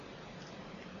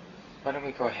Why don't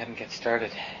we go ahead and get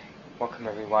started? Welcome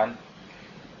everyone.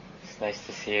 It's nice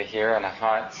to see you here on a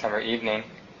hot summer evening.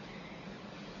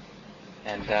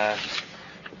 And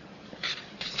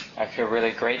I feel really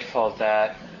grateful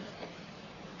that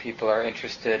people are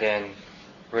interested in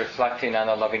reflecting on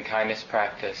the loving kindness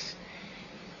practice.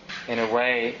 In a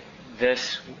way,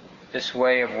 this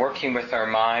way of working with our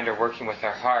mind or working with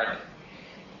our heart,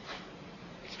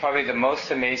 it's probably the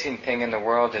most amazing thing in the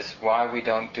world is why we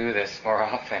don't do this more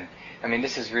often. I mean,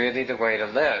 this is really the way to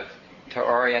live, to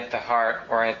orient the heart,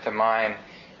 orient the mind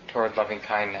toward loving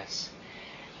kindness.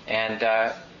 And,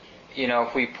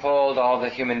 if we polled all the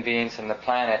human beings on the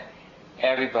planet,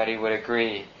 everybody would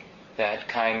agree that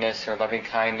kindness or loving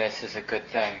kindness is a good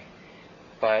thing.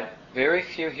 But very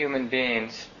few human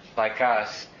beings like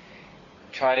us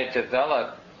try to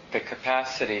develop the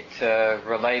capacity to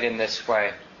relate in this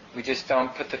way. We just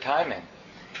don't put the time in.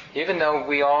 Even though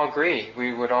we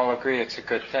would all agree it's a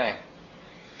good thing.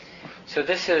 So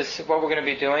this is what we're going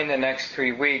to be doing the next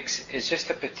 3 weeks, is just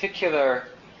a particular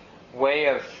way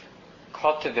of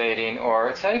cultivating, or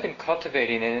it's not even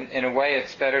cultivating, in a way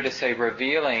it's better to say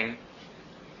revealing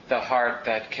the heart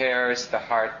that cares, the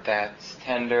heart that's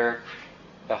tender,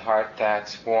 the heart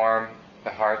that's warm, the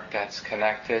heart that's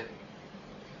connected.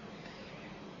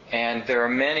 And there are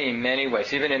many, many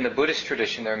ways. Even in the Buddhist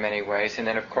tradition there are many ways. And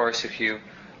then of course if you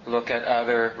look at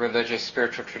other religious,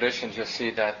 spiritual traditions, you'll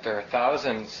see that there are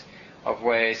thousands of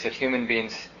ways that human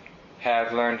beings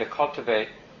have learned to cultivate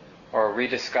or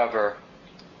rediscover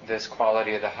this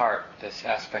quality of the heart, this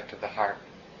aspect of the heart.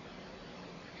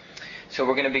 So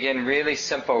we're going to begin really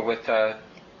simple with a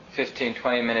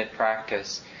 15-20 minute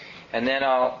practice. And then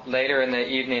later in the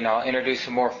evening I'll introduce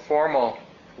a more formal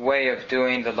way of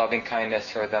doing the loving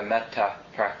kindness or the Metta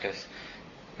practice.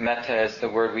 Metta is the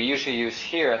word we usually use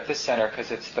here at this center because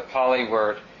it's the Pali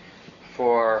word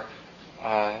for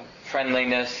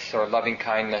friendliness or loving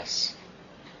kindness.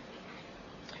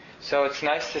 So it's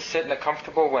nice to sit in a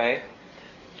comfortable way.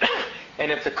 And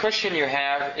if the cushion you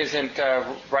have isn't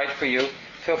right for you,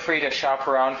 feel free to shop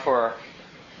around for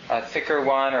a thicker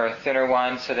one or a thinner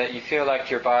one so that you feel like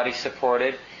your body's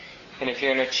supported. And if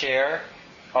you're in a chair,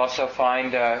 also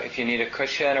find if you need a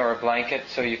cushion or a blanket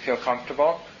so you feel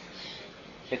comfortable.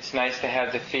 It's nice to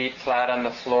have the feet flat on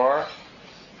the floor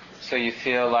so you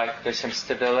feel like there's some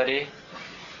stability.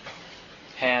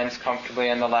 Hands comfortably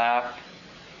in the lap.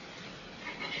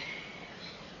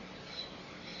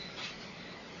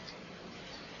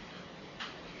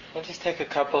 And just take a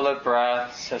couple of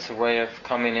breaths as a way of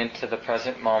coming into the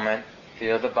present moment.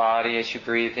 Feel the body as you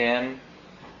breathe in.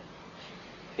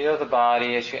 Feel the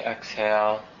body as you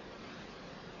exhale.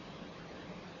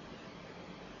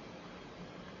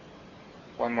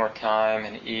 One more time,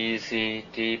 an easy,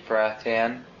 deep breath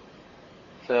in.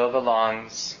 Fill the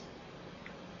lungs.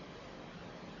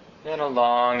 Then a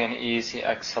long and easy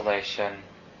exhalation.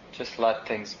 Just let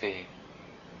things be.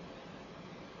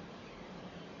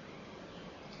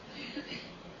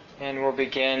 And we'll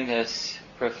begin this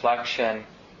reflection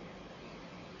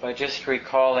by just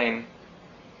recalling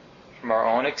from our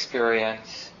own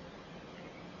experience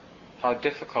how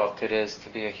difficult it is to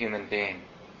be a human being.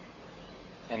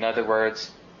 In other words,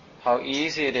 how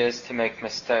easy it is to make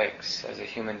mistakes as a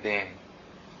human being.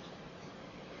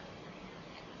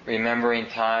 Remembering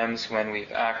times when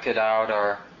we've acted out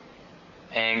our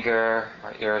anger,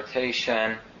 our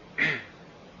irritation,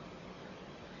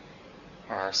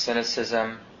 or our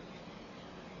cynicism.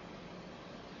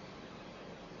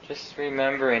 Just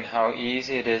remembering how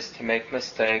easy it is to make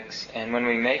mistakes, and when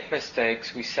we make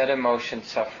mistakes, we set in motion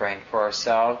suffering for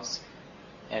ourselves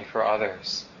and for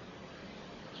others.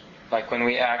 Like when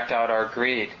we act out our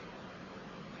greed,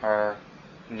 our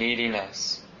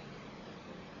neediness.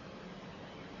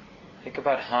 Think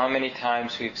about how many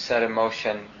times we've set in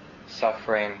motion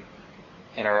suffering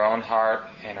in our own heart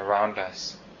and around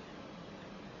us.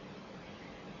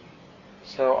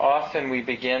 So often we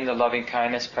begin the loving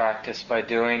kindness practice by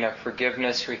doing a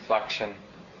forgiveness reflection,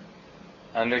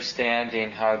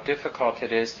 understanding how difficult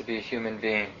it is to be a human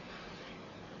being.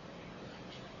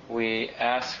 We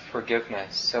ask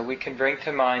forgiveness so we can bring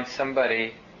to mind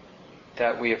somebody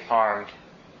that we have harmed,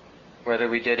 whether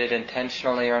we did it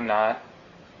intentionally or not.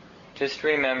 Just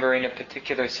remembering a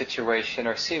particular situation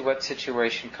or see what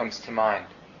situation comes to mind.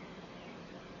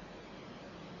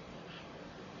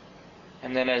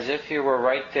 And then as if you were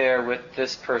right there with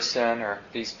this person or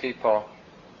these people,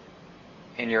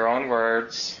 in your own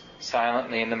words,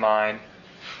 silently in the mind,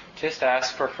 just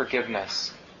ask for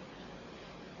forgiveness.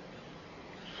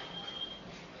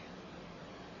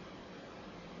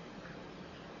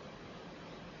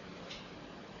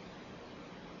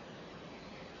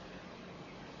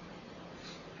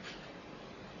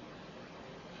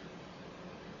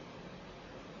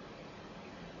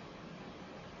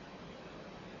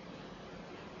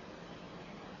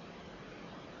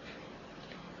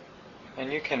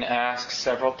 And you can ask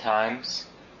several times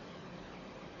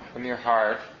from your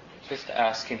heart, just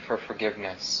asking for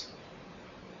forgiveness.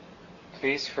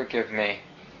 Please forgive me.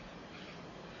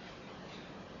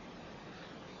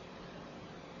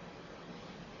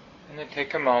 And then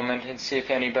take a moment and see if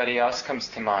anybody else comes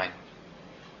to mind.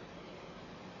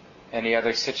 Any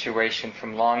other situation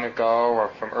from long ago or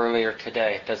from earlier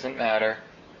today, it doesn't matter.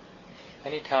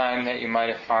 Any time that you might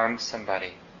have harmed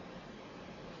somebody.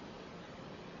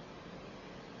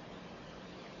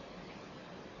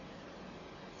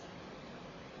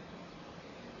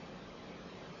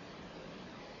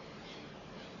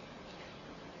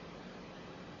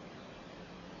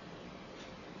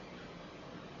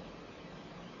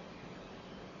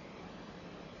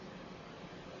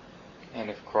 And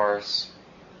of course,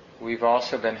 we've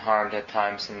also been harmed at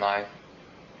times in life.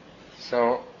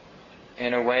 So,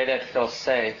 in a way that feels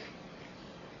safe,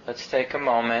 let's take a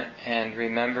moment and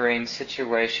remembering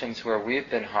situations where we've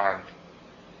been harmed.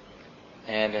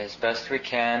 And as best we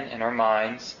can in our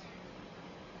minds,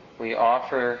 we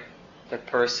offer the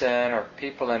person or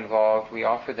people involved, we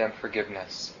offer them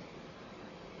forgiveness.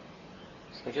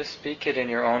 So just speak it in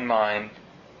your own mind,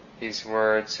 these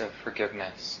words of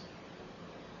forgiveness.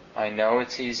 I know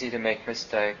it's easy to make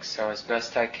mistakes, so as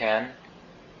best I can,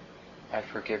 I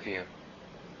forgive you.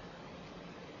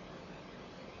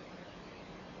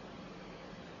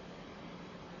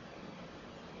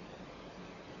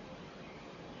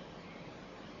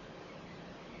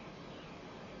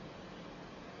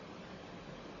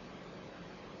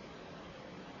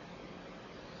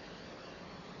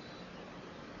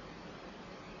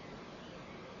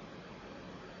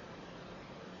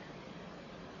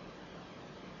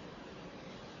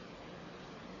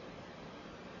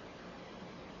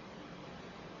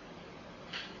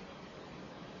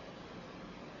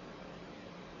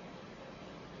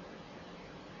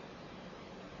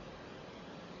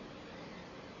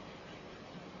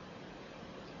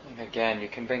 And again, you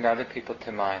can bring other people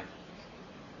to mind.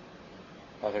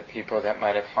 Other people that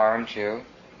might have harmed you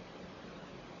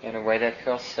in a way that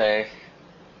feels safe.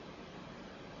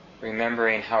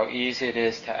 Remembering how easy it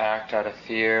is to act out of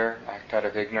fear, act out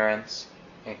of ignorance,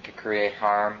 and to create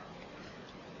harm.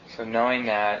 So knowing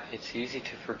that, it's easy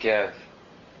to forgive.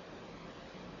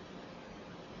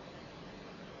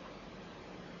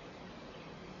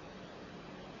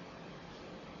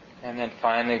 And then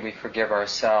finally we forgive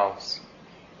ourselves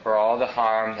for all the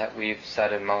harm that we've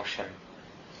set in motion.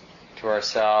 To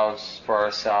ourselves,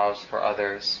 for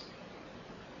others.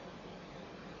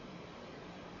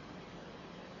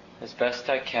 As best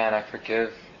I can, I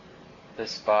forgive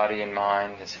this body and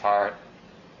mind, this heart,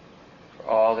 for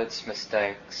all its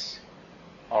mistakes,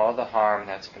 all the harm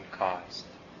that's been caused.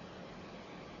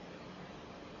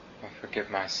 I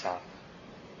forgive myself.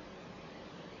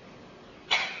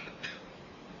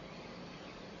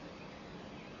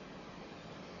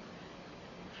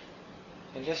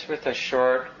 And just with a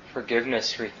short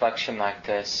forgiveness reflection like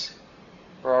this,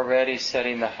 we're already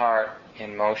setting the heart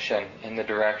in motion in the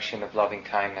direction of loving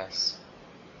kindness.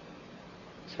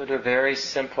 So do a very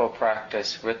simple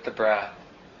practice with the breath.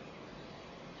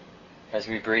 As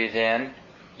we breathe in,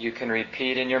 you can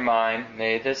repeat in your mind,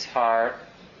 may this heart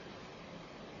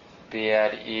be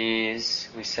at ease,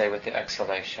 we say with the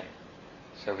exhalation.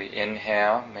 So we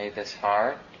inhale, may this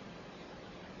heart,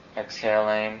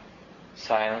 exhaling,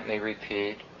 silently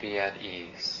repeat, be at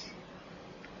ease.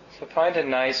 So find a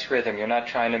nice rhythm. You're not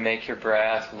trying to make your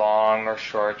breath long or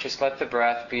short. Just let the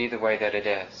breath be the way that it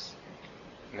is.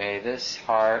 May this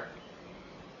heart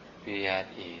be at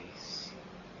ease.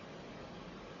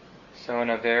 So in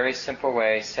a very simple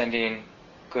way, sending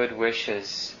good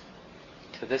wishes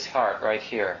to this heart right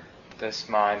here, this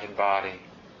mind and body.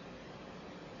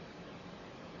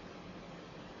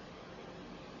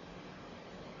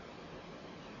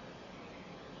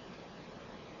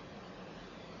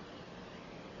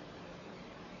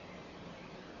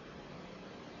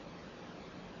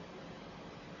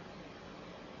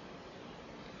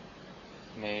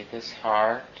 May this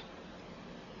heart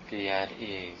be at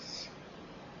ease.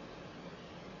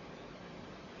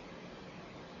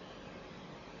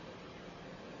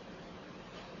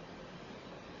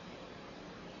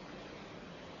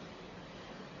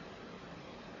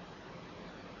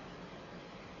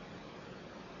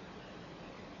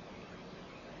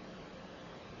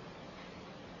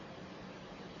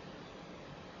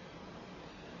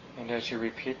 And as you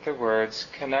repeat the words,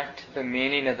 connect to the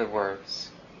meaning of the words.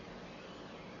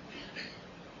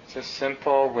 It's a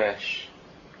simple wish.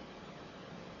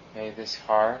 May this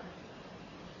heart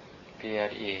be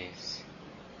at ease.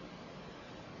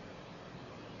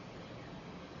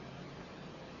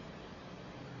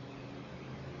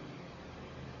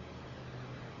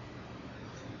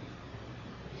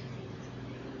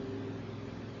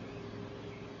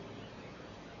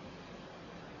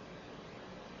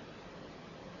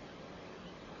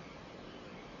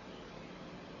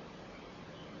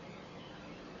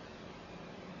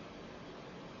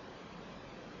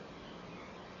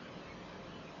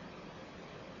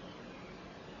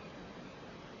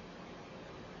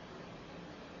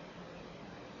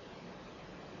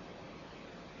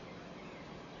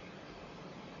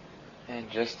 And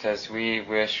just as we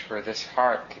wish for this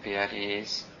heart to be at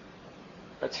ease,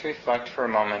 let's reflect for a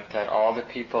moment that all the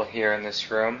people here in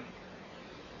this room,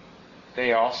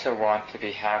 they also want to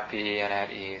be happy and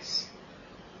at ease.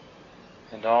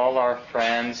 And all our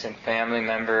friends and family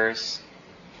members,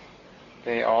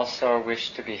 they also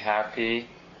wish to be happy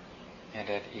and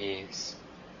at ease.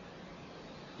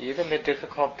 Even the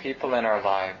difficult people in our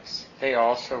lives, they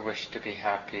also wish to be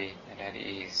happy and at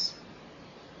ease.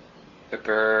 The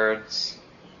birds,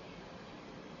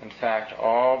 in fact,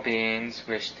 all beings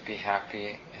wish to be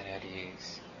happy and at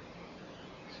ease.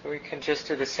 So we can just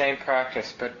do the same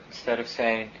practice, but instead of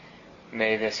saying,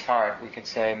 may this heart, we can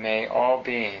say, may all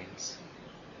beings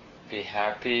be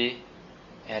happy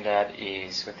and at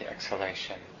ease with the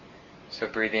exhalation. So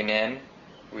breathing in,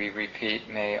 we repeat,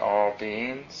 may all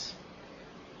beings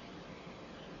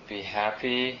be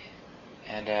happy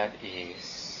and at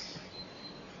ease.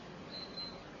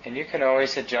 And you can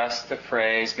always adjust the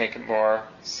phrase, make it more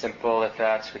simple if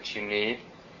that's what you need.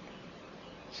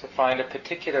 So find a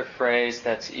particular phrase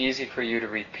that's easy for you to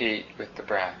repeat with the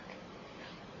breath.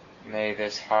 May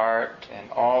this heart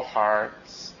and all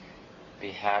hearts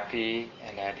be happy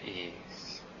and at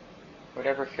ease.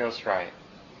 Whatever feels right.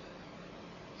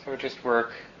 So just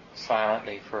work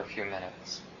silently for a few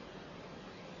minutes.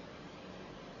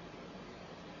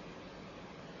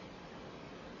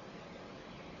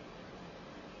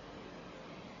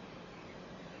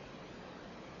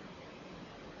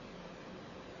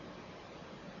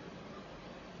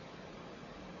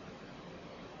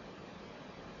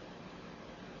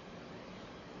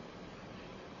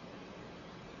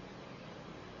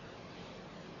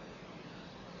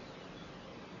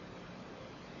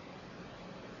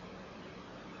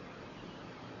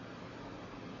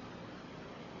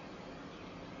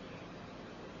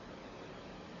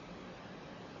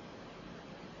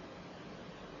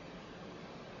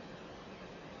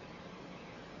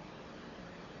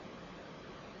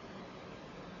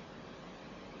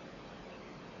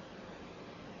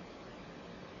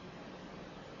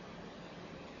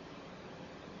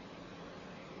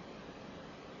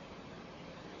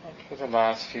 For the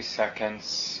last few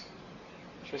seconds,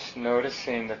 just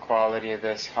noticing the quality of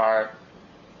this heart,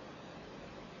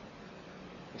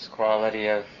 this quality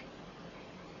of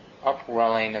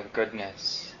upwelling of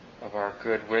goodness, of our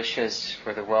good wishes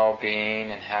for the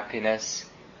well-being and happiness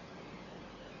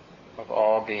of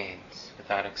all beings,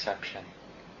 without exception.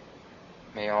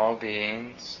 May all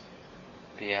beings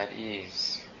be at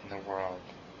ease in the world.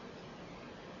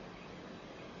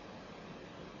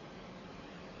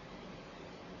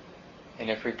 And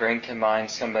if we bring to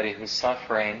mind somebody who's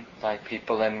suffering, like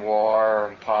people in war or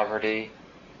in poverty,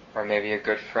 or maybe a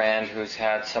good friend who's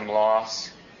had some loss,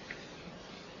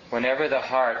 whenever the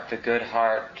heart, the good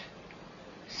heart,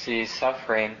 sees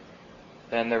suffering,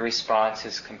 then the response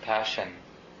is compassion.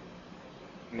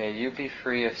 May you be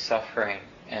free of suffering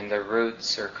and the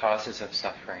roots or causes of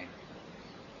suffering.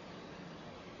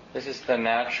 This is the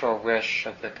natural wish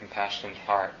of the compassionate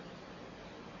heart.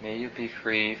 May you be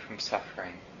free from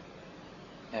suffering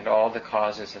and all the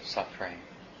causes of suffering.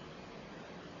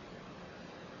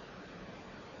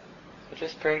 So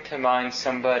just bring to mind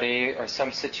somebody or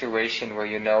some situation where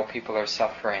you know people are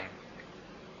suffering,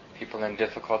 people in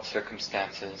difficult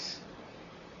circumstances.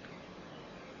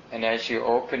 And as you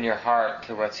open your heart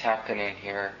to what's happening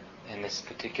here in this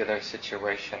particular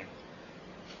situation,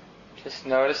 just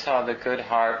notice how the good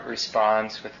heart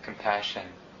responds with compassion.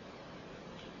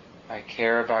 I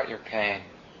care about your pain.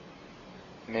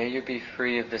 May you be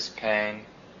free of this pain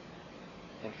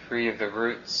and free of the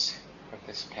roots of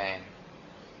this pain,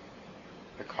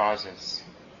 the causes.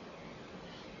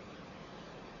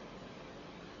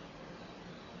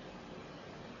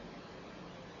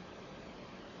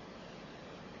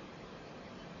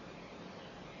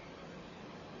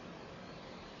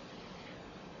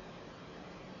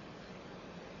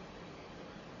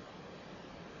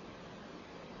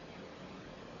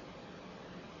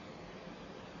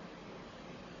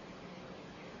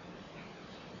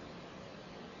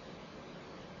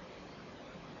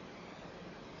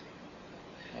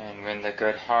 And when the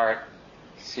good heart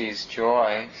sees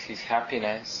joy, sees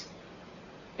happiness,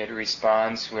 it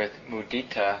responds with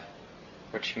mudita,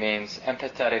 which means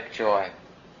empathetic joy.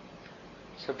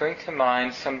 So bring to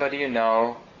mind somebody you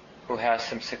know who has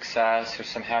some success or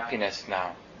some happiness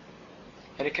now.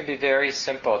 And it can be very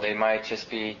simple. They might just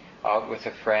be out with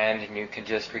a friend and you can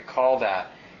just recall that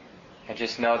and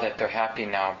just know that they're happy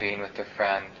now being with their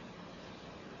friend.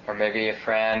 Or maybe a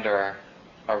friend or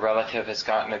a relative has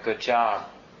gotten a good job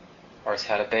or has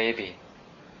had a baby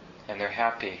and they're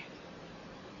happy.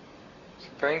 So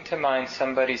bring to mind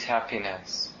somebody's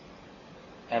happiness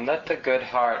And let the good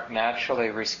heart naturally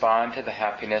respond to the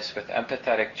happiness with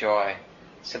empathetic joy,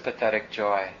 sympathetic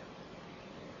joy.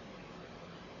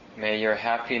 May your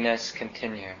happiness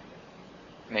continue.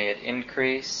 May it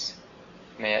increase.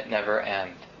 May it never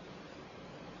end.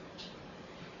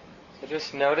 So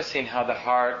just noticing how the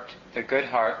heart, the good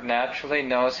heart, naturally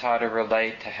knows how to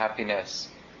relate to happiness.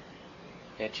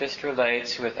 It just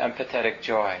relates with empathetic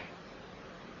joy.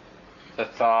 The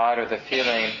thought or the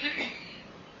feeling,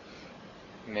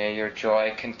 may your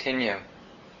joy continue.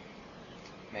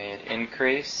 May it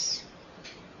increase,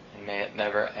 and may it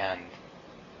never end.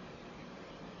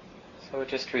 So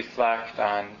just reflect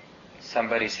on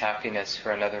somebody's happiness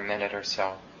for another minute or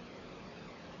so.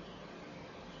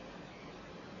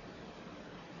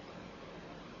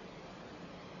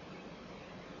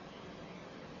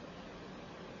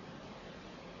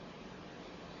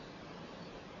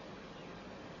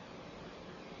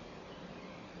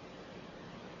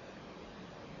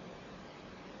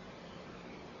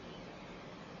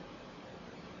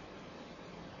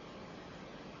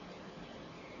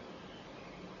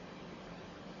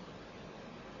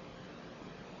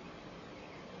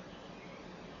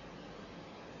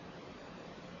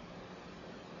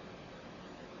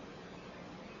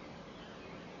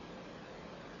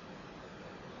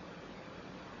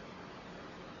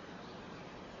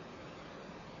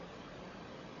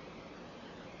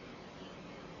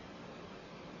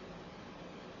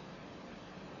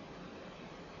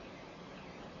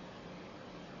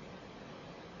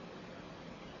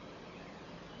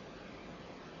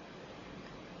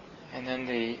 And then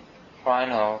the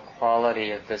final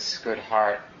quality of this good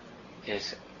heart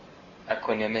is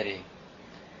equanimity.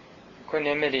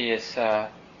 Equanimity is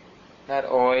not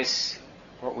always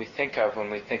what we think of when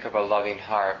we think of a loving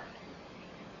heart.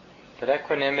 But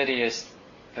equanimity is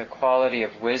the quality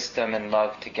of wisdom and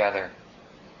love together.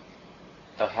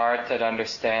 The heart that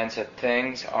understands that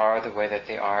things are the way that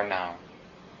they are now.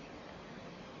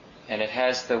 And it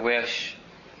has the wish,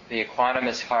 the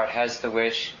equanimous heart has the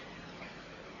wish,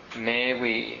 may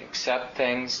we accept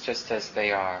things just as they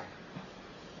are.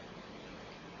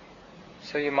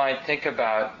 So you might think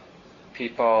about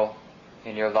people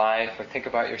in your life or think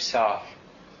about yourself.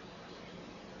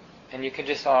 And you can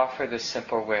just offer this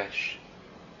simple wish.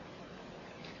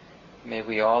 May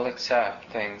we all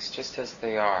accept things just as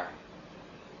they are.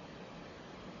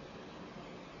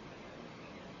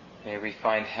 May we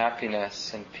find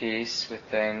happiness and peace with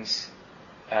things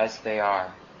as they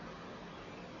are.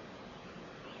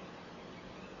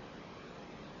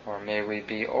 Or may we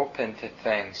be open to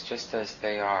things just as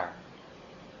they are.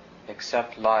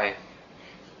 Accept life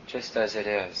just as it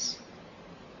is.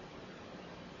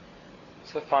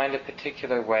 So find a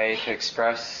particular way to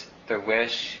express the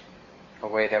wish, a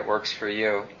way that works for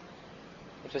you.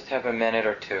 We'll just have a minute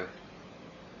or two.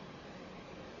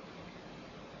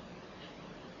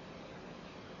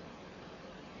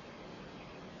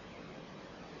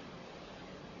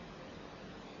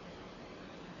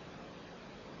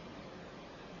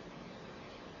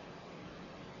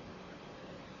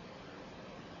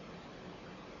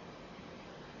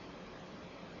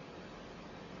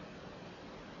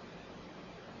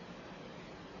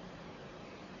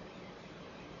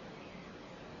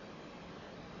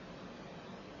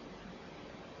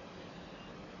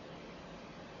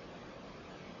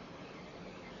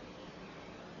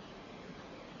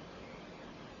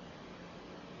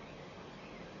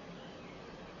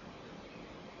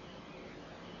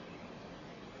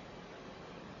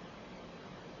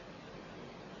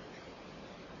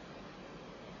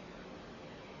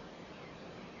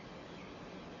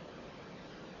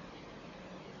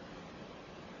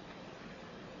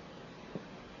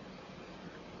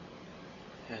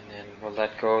 And then we'll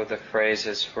let go of the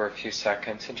phrases for a few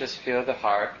seconds and just feel the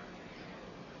heart.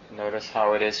 Notice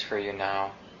how it is for you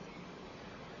now.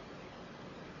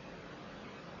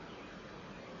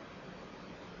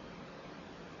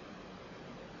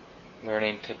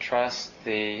 Learning to trust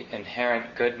the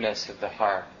inherent goodness of the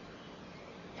heart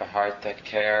that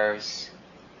cares,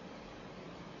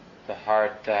 the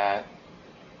heart that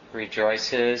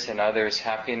rejoices in others'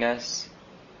 happiness,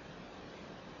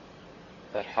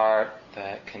 that heart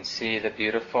that can see the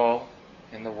beautiful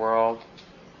in the world,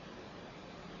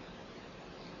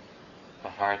 a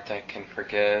heart that can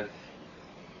forgive.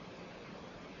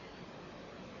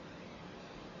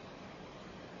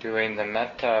 Doing the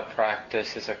Metta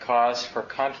practice is a cause for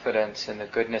confidence in the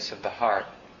goodness of the heart.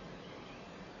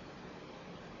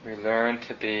 We learn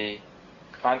to be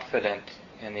confident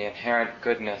in the inherent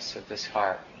goodness of this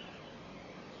heart.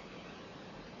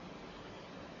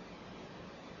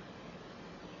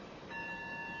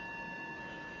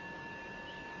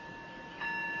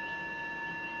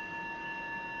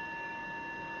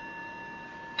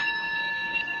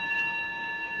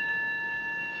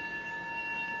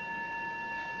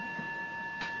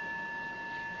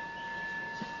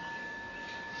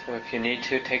 So if you need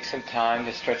to, take some time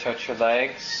to stretch out your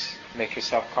legs, make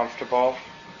yourself comfortable.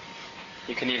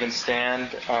 You can even stand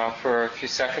for a few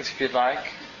seconds if you'd like.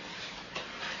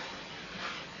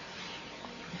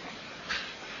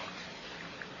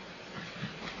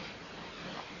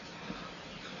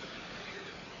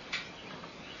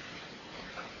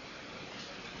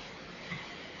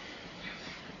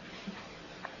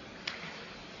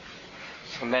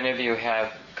 So many of you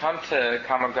have come to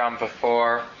Common Ground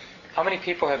before. How many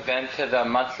people have been to the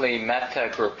monthly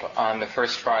Metta group on the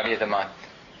first Friday of the month?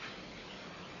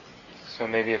 So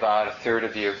maybe about a third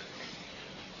of you.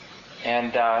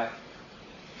 And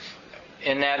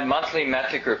in that monthly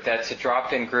Metta group, that's a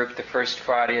drop-in group the first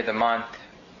Friday of the month,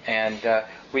 and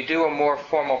we do a more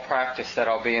formal practice that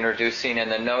I'll be introducing, and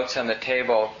the notes on the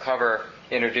table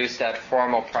introduce that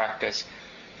formal practice.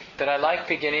 But I like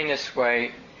beginning this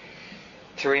way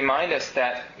to remind us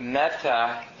that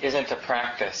metta isn't a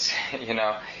practice.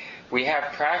 We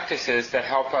have practices that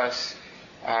help us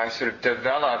sort of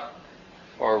develop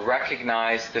or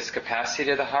recognize this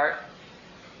capacity of the heart,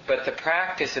 but the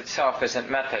practice itself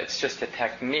isn't metta. It's just a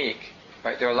technique,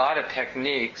 right? There are a lot of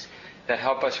techniques that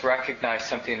help us recognize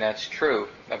something that's true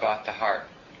about the heart.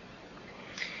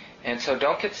 And so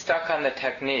don't get stuck on the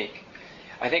technique.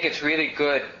 I think it's really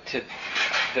good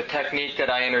the technique that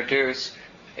I introduce.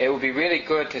 It would be really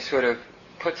good to sort of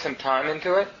put some time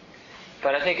into it,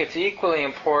 but I think it's equally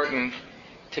important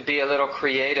to be a little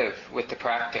creative with the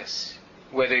practice,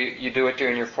 whether you do it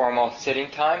during your formal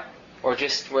sitting time or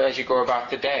just as you go about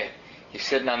the day. You're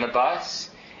sitting on the bus,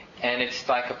 and it's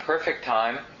like a perfect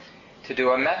time to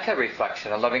do a metta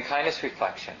reflection, a loving-kindness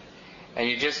reflection. And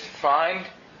you just find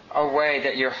a way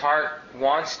that your heart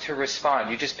wants to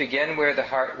respond. You just begin where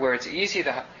it's easy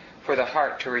for the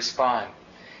heart to respond.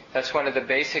 That's one of the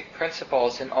basic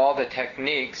principles in all the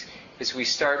techniques, is we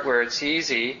start where it's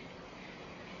easy,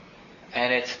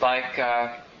 and it's like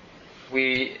the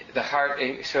heart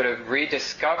sort of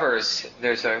rediscovers.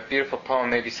 There's a beautiful poem,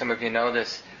 maybe some of you know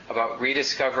this, about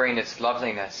rediscovering its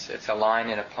loveliness. It's a line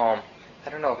in a poem. I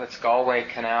don't know if it's Galway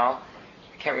Canal.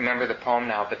 I can't remember the poem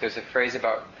now, but there's a phrase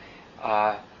about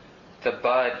the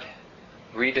bud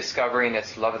rediscovering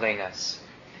its loveliness.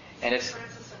 And it's...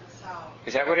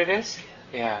 Is that what it is?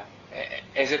 Yeah.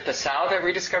 Is it the sow that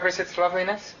rediscovers its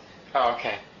loveliness? Oh,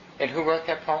 okay. And who wrote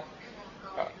that poem?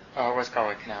 Oh, it was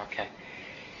Galway Canal, okay.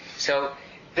 So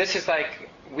this is like,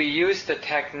 we use the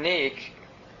technique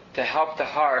to help the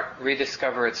heart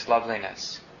rediscover its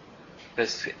loveliness.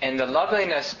 And the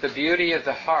loveliness, the beauty of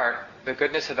the heart, the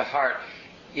goodness of the heart,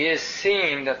 is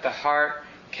seeing that the heart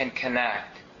can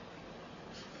connect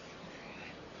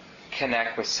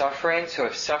with suffering. So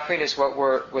if suffering is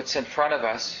what's in front of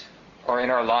us, or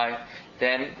in our life,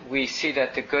 then we see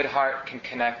that the good heart can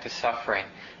connect to suffering.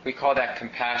 We call that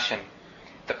compassion.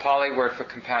 The Pali word for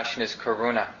compassion is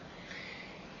karuna.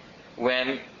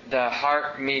 When the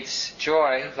heart meets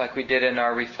joy, like we did in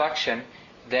our reflection,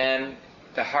 then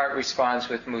the heart responds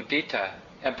with mudita,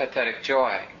 empathetic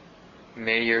joy.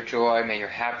 May your joy, may your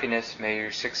happiness, may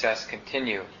your success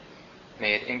continue.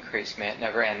 May it increase, may it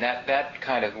never end. That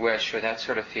kind of wish, or that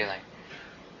sort of feeling.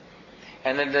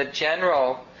 And then the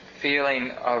general feeling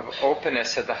of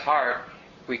openness of the heart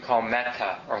we call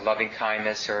metta, or loving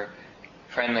kindness, or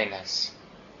friendliness.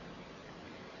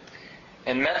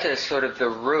 And metta is sort of the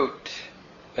root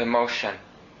emotion.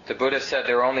 The Buddha said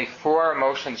there are only 4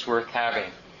 emotions worth having: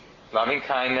 loving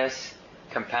kindness,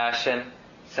 compassion,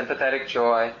 sympathetic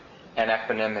joy, and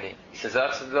equanimity. He says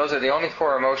those are the only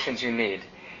 4 emotions you need.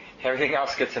 Everything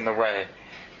else gets in the way.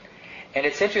 And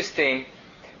it's interesting,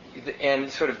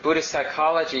 in sort of Buddhist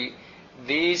psychology,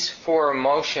 these 4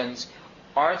 emotions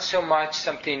aren't so much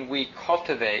something we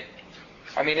cultivate.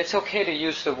 I mean, it's okay to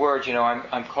use the word,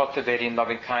 I'm cultivating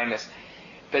loving kindness,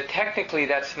 but technically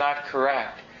that's not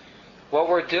correct. What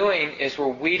we're doing is we're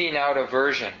weeding out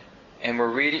aversion, and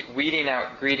we're weeding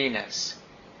out greediness,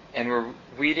 and we're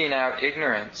weeding out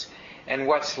ignorance, and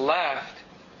what's left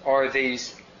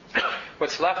is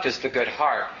the good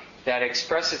heart that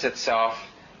expresses itself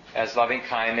as loving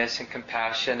kindness and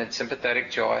compassion and sympathetic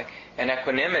joy and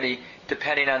equanimity,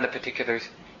 depending on the particular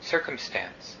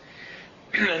circumstance.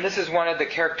 And this is one of the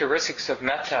characteristics of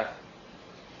metta.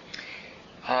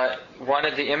 One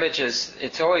of the images,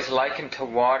 it's always likened to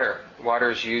water.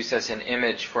 Water is used as an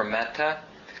image for metta,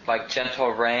 like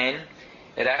gentle rain.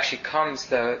 It actually comes,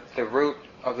 the root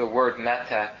of the word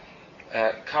metta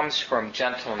comes from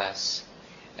gentleness.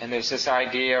 And there's this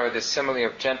idea, or the simile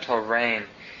of gentle rain.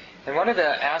 And one of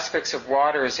the aspects of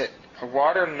water is that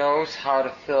water knows how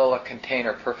to fill a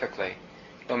container perfectly.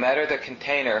 No matter the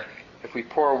container, if we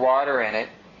pour water in it,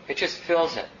 it just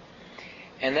fills it.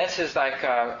 And this is like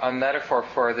a metaphor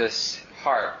for this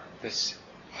heart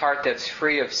that's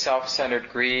free of self-centered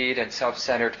greed and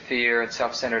self-centered fear and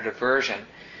self-centered aversion.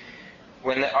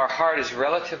 When our heart is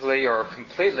relatively or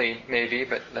completely, maybe,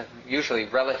 but usually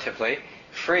relatively,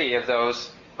 free of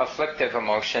those afflictive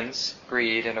emotions,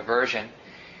 greed and aversion,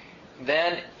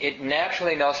 then it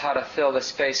naturally knows how to fill the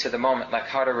space of the moment, like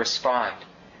how to respond.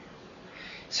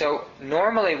 So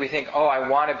normally we think, oh, I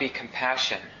want to be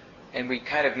compassionate, and we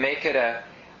kind of make it a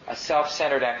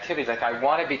self-centered activity, like I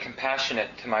want to be compassionate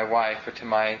to my wife or to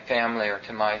my family or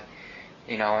to my,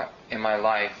 in my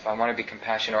life. I want to be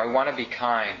compassionate, or I want to be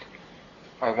kind,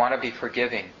 or I want to be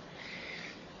forgiving.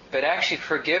 But actually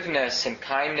forgiveness and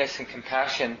kindness and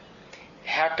compassion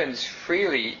happens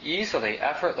freely, easily,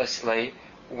 effortlessly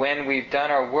when we've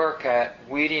done our work at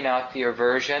weeding out the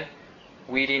aversion,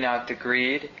 weeding out the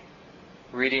greed,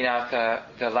 weeding out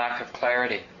the lack of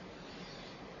clarity.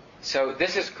 So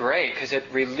this is great because it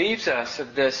relieves us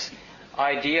of this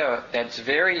idea that's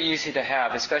very easy to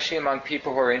have, especially among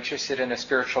people who are interested in a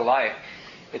spiritual life.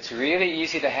 It's really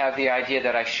easy to have the idea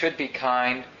that I should be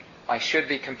kind, I should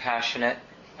be compassionate,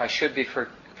 I should be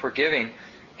forgiving.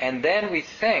 And then we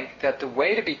think that the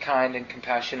way to be kind and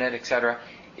compassionate, etc.,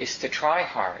 is to try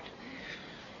hard.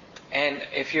 And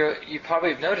if you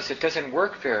probably have noticed, it doesn't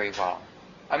work very well.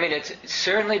 I mean, it's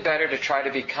certainly better to try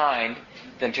to be kind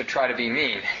than to try to be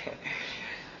mean.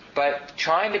 But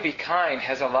trying to be kind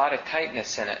has a lot of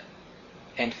tightness in it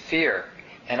and fear.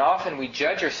 And often we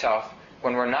judge ourselves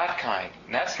when we're not kind.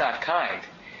 And that's not kind,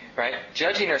 right?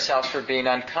 Judging ourselves for being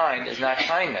unkind is not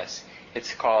kindness.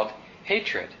 It's called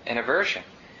hatred and aversion.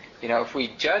 If we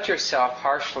judge ourselves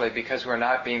harshly because we're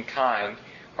not being kind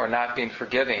or not being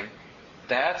forgiving,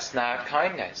 that's not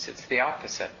kindness. It's the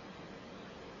opposite.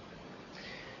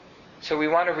 So we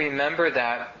want to remember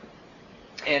that,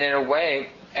 and in a way,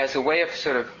 as a way of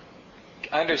sort of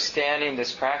understanding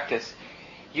this practice,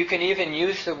 you can even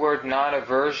use the word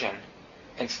non-aversion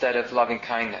instead of loving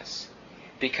kindness.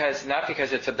 Not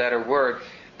because it's a better word,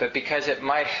 but because it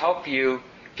might help you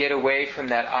get away from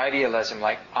that idealism,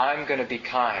 like, I'm going to be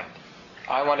kind.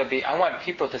 I want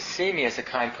people to see me as a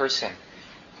kind person.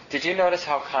 Did you notice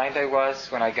how kind I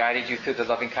was when I guided you through the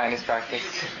loving kindness practice?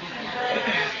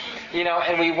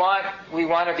 And we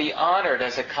want to be honored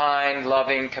as a kind,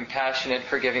 loving, compassionate,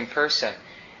 forgiving person.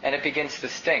 And it begins to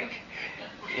stink.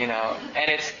 And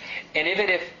even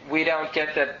if we don't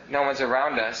get that no one's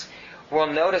around us,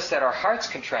 we'll notice that our heart's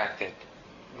contracted.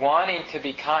 Wanting to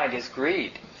be kind is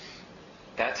greed.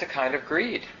 That's a kind of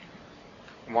greed.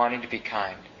 Wanting to be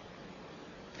kind.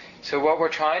 So what we're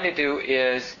trying to do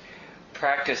is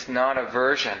practice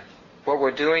non-aversion. What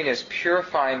we're doing is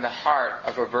purifying the heart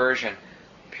of aversion,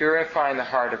 purifying the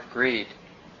heart of greed.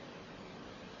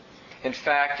 In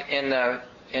fact, in the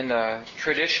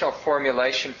traditional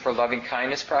formulation for loving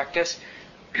kindness practice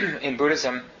in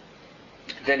Buddhism,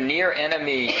 the near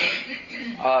enemy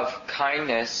of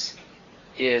kindness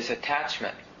is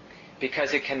attachment,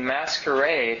 because it can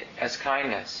masquerade as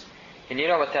kindness. And you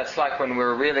know what that's like when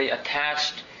we're really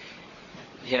attached,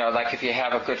 like if you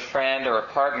have a good friend or a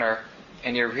partner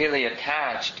and you're really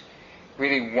attached,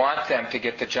 really want them to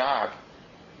get the job.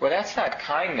 Well, that's not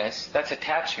kindness, that's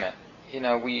attachment.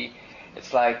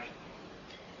 It's like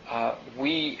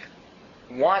we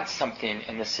want something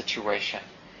in the situation.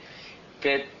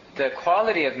 The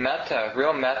quality of metta,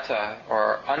 real metta,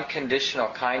 or unconditional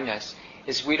kindness,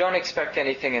 is we don't expect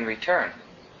anything in return.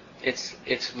 It's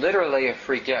literally a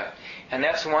free gift. And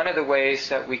that's one of the ways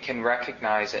that we can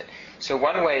recognize it. So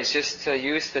one way is just to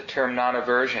use the term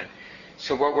non-aversion.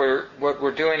 So what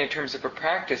we're doing in terms of a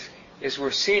practice is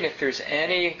we're seeing if there's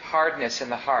any hardness in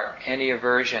the heart, any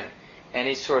aversion,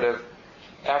 any sort of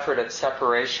effort at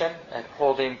separation, at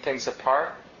holding things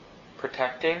apart,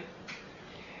 protecting.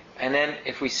 And then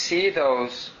if we see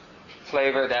that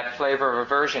flavor of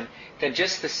aversion, then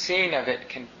just the seeing of it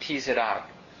can tease it out,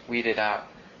 weed it out.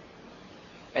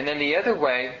 And then the other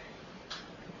way,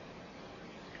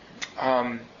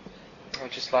 I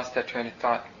just lost that train of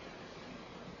thought.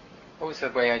 What was the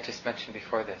way I just mentioned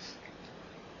before this?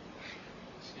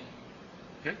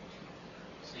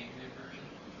 Seeing the aversion.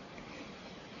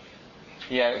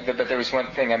 Yeah, but there was one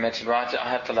thing I mentioned. Well, I'll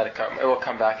have to let it go. It will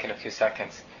come back in a few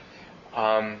seconds.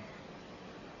 But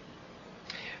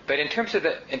in terms of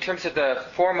the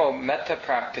formal metta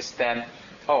practice, then,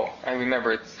 I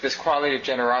remember, it's this quality of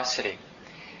generosity.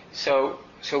 So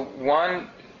one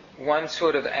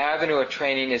sort of avenue of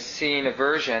training is seeing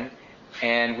aversion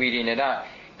and weeding it out.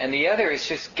 And the other is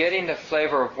just getting the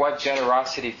flavor of what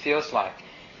generosity feels like.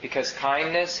 Because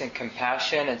kindness and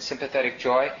compassion and sympathetic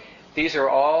joy, these are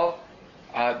all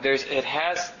it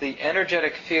has the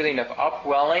energetic feeling of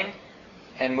upwelling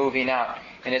and moving out.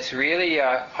 And it's really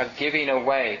a giving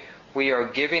away. We are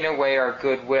giving away our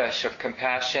good wish of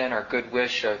compassion, our good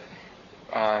wish of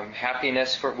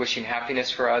happiness, wishing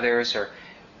happiness for others, or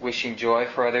wishing joy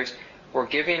for others. We're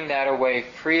giving that away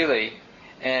freely.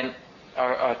 And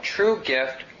a true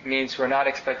gift means we're not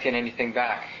expecting anything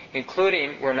back,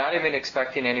 including we're not even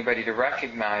expecting anybody to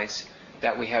recognize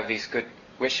that we have these good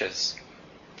wishes,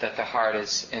 that the heart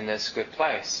is in this good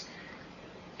place.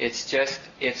 It's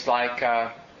like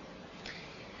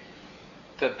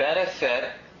the benefit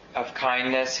of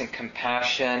kindness and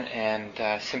compassion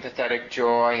and sympathetic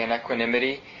joy and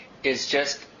equanimity is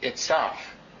just itself.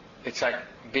 It's like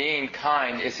being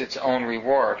kind is its own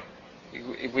reward.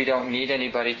 We don't need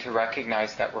anybody to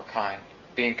recognize that we're kind.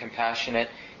 Being compassionate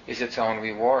is its own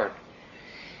reward.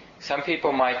 Some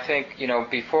people might think,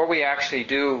 before we actually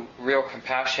do real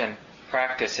compassion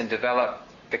practice and develop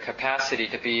the capacity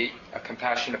to be a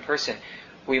compassionate person,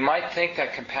 we might think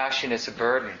that compassion is a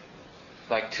burden.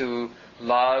 Like to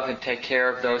love and take care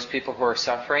of those people who are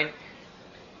suffering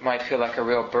might feel like a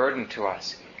real burden to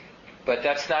us. But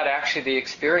that's not actually the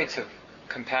experience of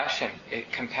compassion.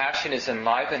 Compassion is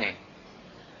enlivening.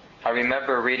 I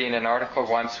remember reading an article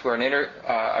once where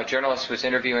a journalist was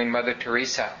interviewing Mother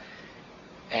Teresa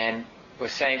and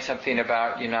was saying something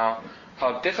about,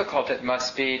 how difficult it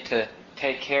must be to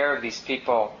take care of these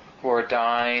people who are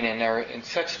dying and are in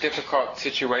such difficult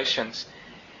situations.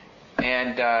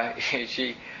 And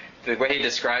the way he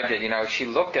described it, she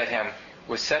looked at him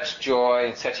with such joy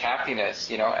and such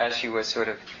happiness, as she was sort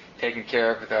of taking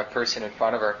care of the person in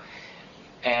front of her,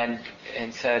 and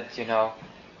said,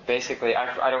 basically,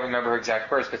 I don't remember her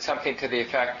exact words, but something to the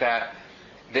effect that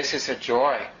this is a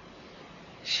joy.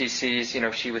 She sees,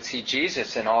 she would see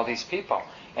Jesus in all these people.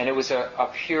 And it was a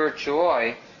pure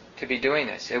joy to be doing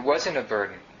this. It wasn't a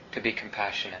burden to be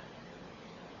compassionate.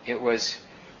 It was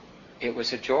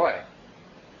a joy.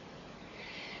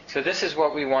 So this is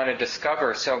what we want to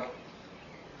discover. So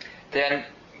then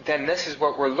this is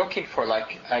what we're looking for.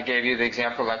 Like I gave you the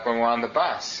example, like when we're on the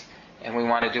bus and we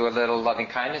want to do a little loving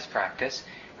kindness practice.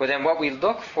 Well, then what we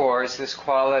look for is this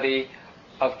quality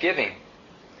of giving,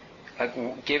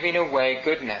 like giving away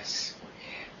goodness.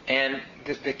 And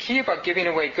the key about giving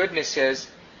away goodness is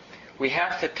we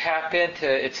have to tap into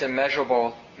its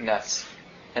immeasurableness.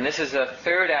 And this is a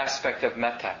third aspect of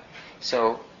metta.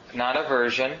 So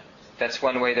non-aversion, that's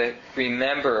one way to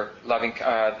remember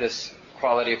this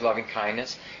quality of loving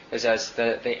kindness, is as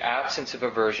the absence of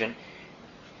aversion,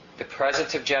 the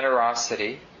presence of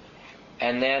generosity,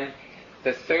 and then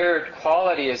the third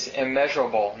quality is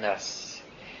immeasurableness.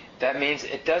 That means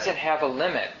it doesn't have a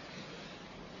limit.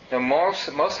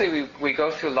 Mostly we go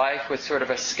through life with sort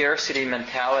of a scarcity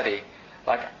mentality.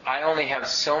 Like, I only have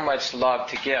so much love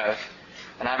to give,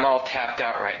 and I'm all tapped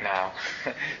out right now.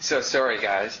 So sorry,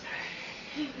 guys.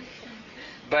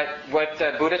 But what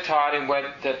the Buddha taught and what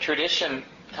the tradition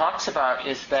talks about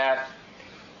is that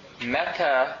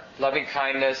metta, loving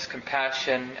kindness,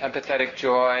 compassion, empathetic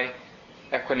joy,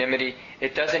 equanimity,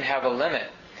 it doesn't have a limit.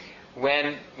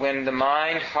 When the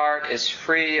mind, heart is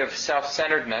free of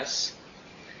self-centeredness,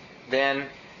 then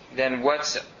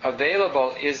what's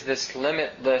available is this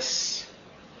limitless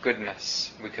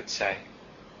goodness, we could say.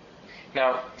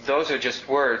 Now, those are just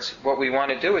words. What we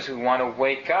want to do is we want to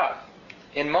wake up,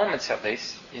 in moments at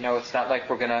least. It's not like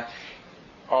we're going to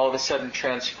all of a sudden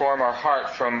transform our heart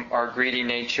from our greedy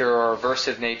nature or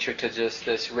aversive nature to just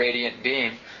this radiant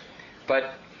being.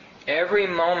 But every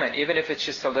moment, even if it's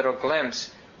just a little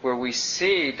glimpse, where we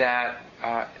see that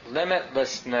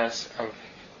limitlessness of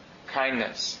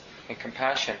kindness and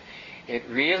compassion, it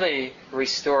really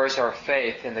restores our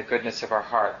faith in the goodness of our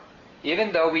heart.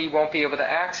 Even though we won't be able to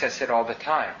access it all the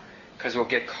time, because we'll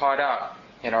get caught up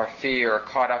in our fear, or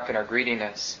caught up in our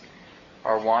greediness,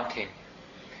 our wanting.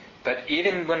 But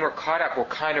even when we're caught up, we'll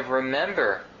kind of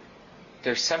remember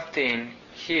there's something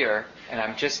here, and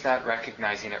I'm just not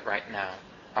recognizing it right now.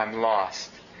 I'm lost.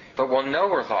 But we'll know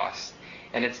we're lost.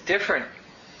 And it's different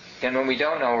than when we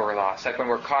don't know we're lost. Like when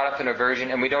we're caught up in aversion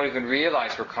and we don't even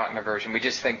realize we're caught in aversion. We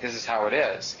just think this is how it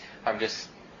is.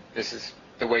 This is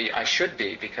the way I should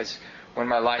be, because when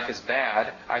my life is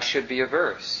bad, I should be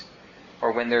averse.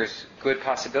 Or when there's good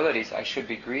possibilities, I should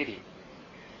be greedy.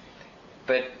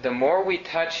 But the more we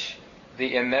touch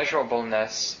the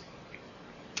immeasurableness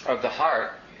of the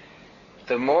heart,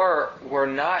 the more we're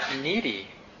not needy.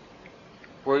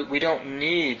 We don't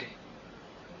need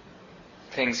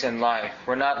things in life.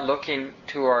 We're not looking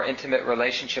to our intimate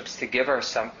relationships to give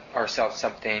ourselves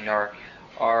something, or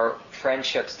our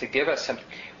friendships to give us something.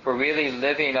 We're really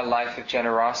living a life of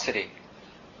generosity.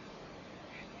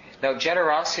 Now,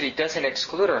 generosity doesn't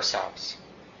exclude ourselves.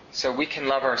 So we can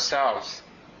love ourselves,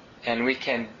 and we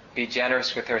can be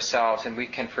generous with ourselves, and we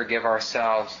can forgive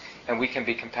ourselves, and we can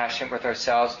be compassionate with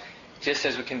ourselves, just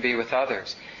as we can be with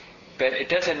others. But it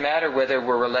doesn't matter whether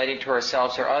we're relating to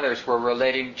ourselves or others, we're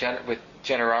relating with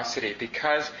generosity,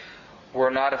 because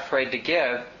we're not afraid to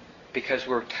give, because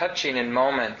we're touching in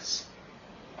moments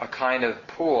a kind of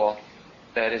pool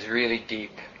that is really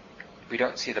deep. We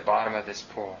don't see the bottom of this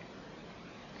pool.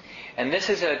 And this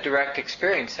is a direct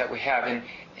experience that we have. And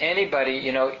anybody,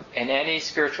 in any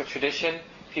spiritual tradition,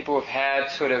 people who've had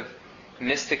sort of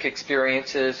mystic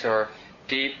experiences or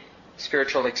deep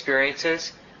spiritual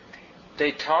experiences,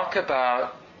 they talk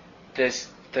about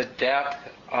the depth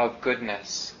of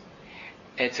goodness.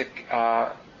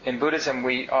 In Buddhism,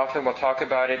 we often will talk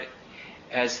about it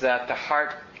as that the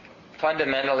heart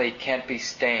fundamentally can't be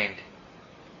stained.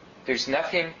 There's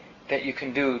nothing that you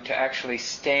can do to actually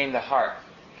stain the heart.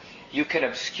 You can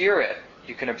obscure it.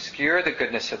 You can obscure the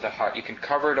goodness of the heart. You can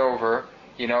cover it over,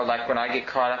 like when I get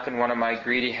caught up in one of my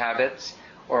greedy habits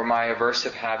or my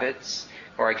aversive habits,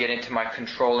 or I get into my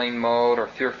controlling mode or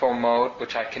fearful mode,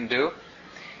 which I can do,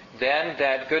 then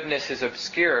that goodness is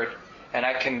obscured and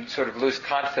I can sort of lose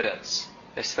confidence,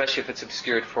 especially if it's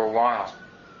obscured for a while.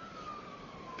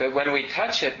 But when we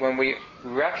touch it, when we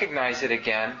recognize it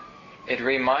again, it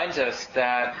reminds us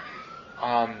that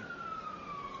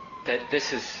that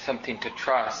this is something to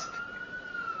trust.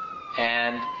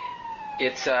 And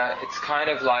it's kind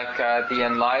of like the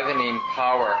enlivening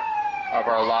power of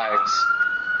our lives.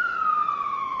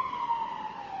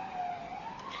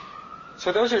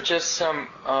 So those are just some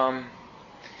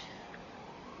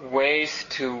ways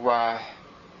to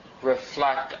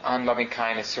reflect on loving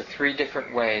kindness. There are 3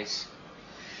 different ways.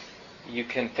 You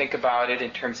can think about it in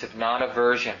terms of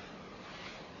non-aversion.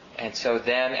 And so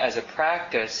then as a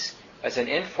practice, as an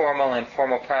informal and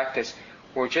formal practice,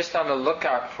 we're just on the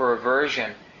lookout for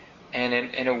aversion. And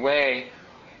in a way,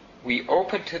 we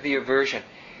open to the aversion.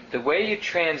 The way you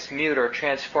transmute or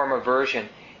transform aversion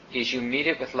is you meet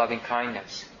it with loving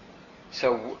kindness.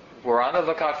 So we're on the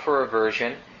lookout for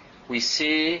aversion. We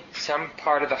see some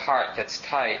part of the heart that's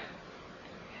tight.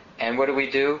 And what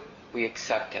do? We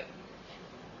accept it.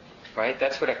 Right?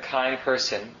 That's what a kind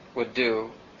person would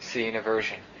do, seeing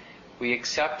aversion. We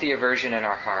accept the aversion in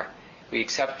our heart. We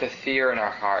accept the fear in our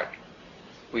heart.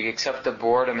 We accept the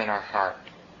boredom in our heart.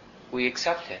 We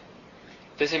accept it.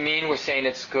 Doesn't mean we're saying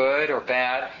it's good or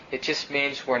bad. It just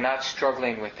means we're not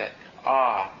struggling with it.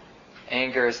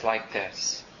 Anger is like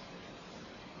this.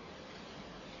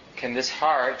 Can this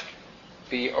heart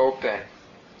be open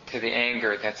to the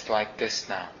anger that's like this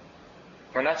now?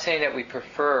 We're not saying that we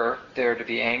prefer there to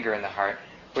be anger in the heart.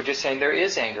 We're just saying there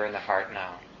is anger in the heart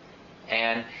now.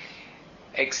 And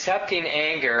accepting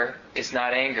anger is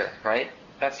not anger, right?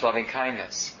 That's loving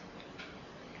kindness.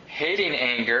 Hating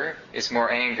anger is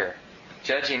more anger.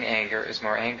 Judging anger is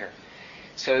more anger.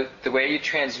 So the way you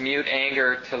transmute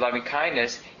anger to loving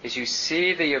kindness is you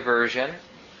see the aversion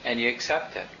and you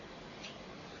accept it.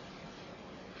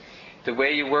 The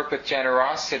way you work with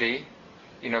generosity,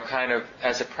 kind of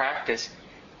as a practice,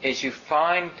 is you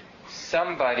find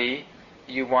somebody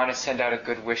you want to send out a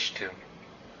good wish to.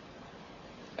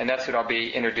 And that's what I'll be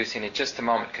introducing in just a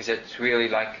moment, because it's really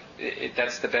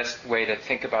that's the best way to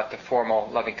think about the formal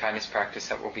loving kindness practice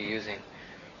that we'll be using.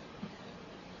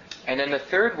 And then the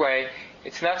third way,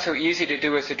 it's not so easy to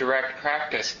do as a direct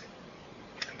practice,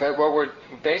 but what we're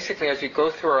basically, as we go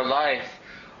through our life,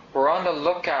 we're on the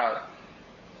lookout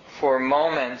for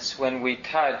moments when we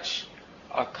touch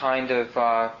a kind of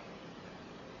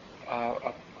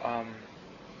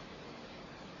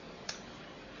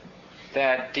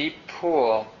that deep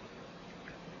pool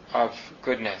of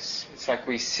goodness. It's like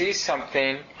we see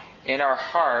something in our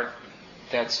heart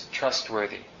that's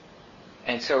trustworthy.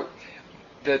 And so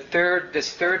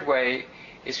this third way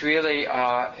is really,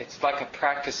 it's like a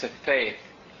practice of faith.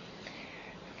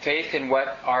 Faith in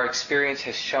what our experience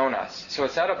has shown us. So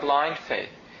it's not a blind faith,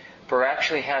 but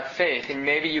actually have faith. And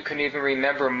maybe you can even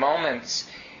remember moments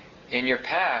in your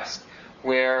past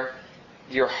where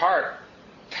your heart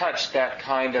touched that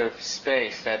kind of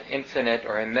space, that infinite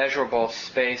or immeasurable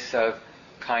space of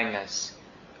kindness,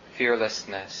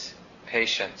 fearlessness,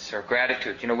 patience, or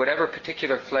gratitude, whatever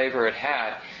particular flavor it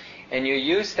had. And you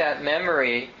use that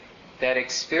memory, that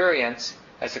experience,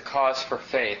 as a cause for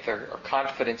faith or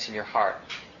confidence in your heart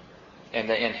and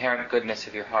the inherent goodness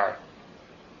of your heart.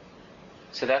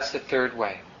 So that's the third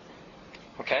way.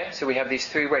 Okay? So we have these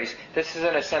 3 ways. This is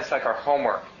in a sense like our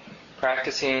homework.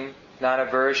 Practicing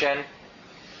non-aversion,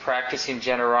 practicing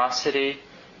generosity,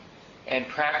 and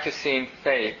practicing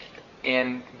faith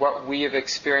in what we have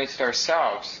experienced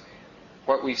ourselves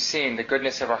what we've seen, the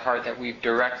goodness of our heart that we've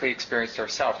directly experienced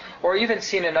ourselves, or even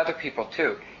seen in other people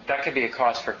too. That could be a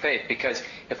cause for faith, because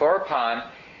if Orpan,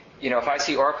 if I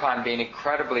see Orpan being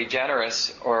incredibly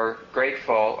generous or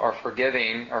grateful or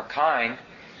forgiving or kind,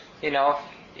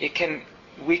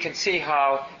 we can see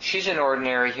how she's an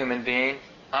ordinary human being,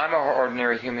 I'm an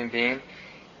ordinary human being.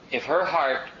 If her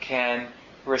heart can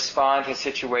respond to a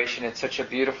situation in such a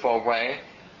beautiful way,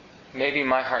 maybe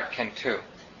my heart can too.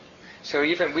 So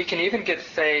we can even get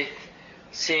faith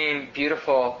seeing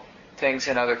beautiful things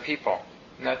in other people,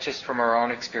 not just from our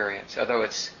own experience, although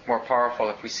it's more powerful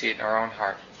if we see it in our own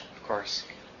heart, of course.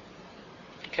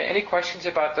 Okay, any questions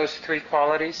about those three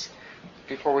qualities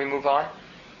before we move on?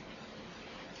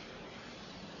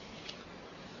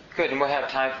 Good, and we'll have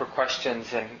time for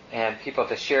questions and people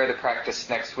to share the practice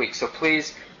next week. So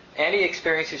please, any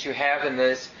experiences you have in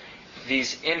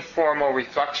these informal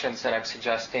reflections that I'm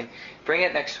suggesting, bring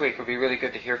it next week. It would be really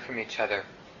good to hear from each other.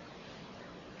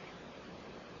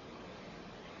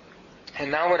 And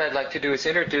now what I'd like to do is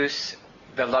introduce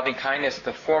the loving kindness,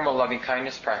 the formal loving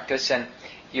kindness practice. And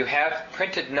you have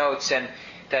printed notes, and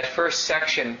that first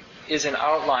section is an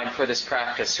outline for this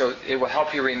practice, so it will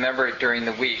help you remember it during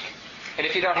the week. And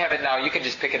if you don't have it now, you can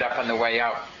just pick it up on the way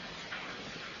out.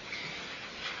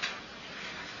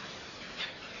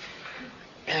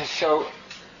 So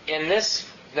this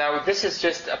is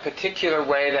just a particular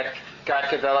way that got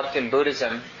developed in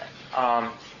Buddhism,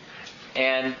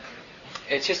 and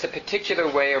it's just a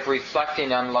particular way of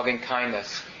reflecting on loving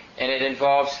kindness, and it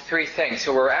involves three things.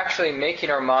 So we're actually making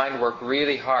our mind work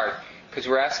really hard, because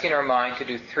we're asking our mind to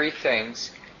do three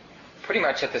things pretty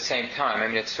much at the same time. I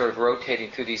mean, it's sort of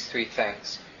rotating through these three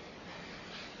things.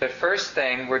 The first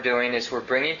thing we're doing is we're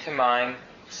bringing to mind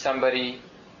somebody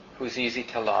who's easy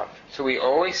to love. So we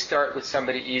always start with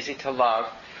somebody easy to love,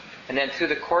 and then through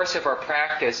the course of our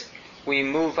practice, we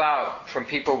move out from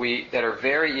people that are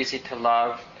very easy to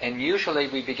love, and usually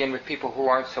we begin with people who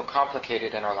aren't so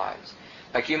complicated in our lives.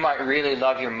 Like you might really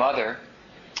love your mother,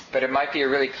 but it might be a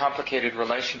really complicated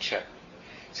relationship.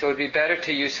 So it would be better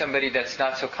to use somebody that's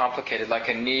not so complicated, like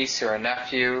a niece or a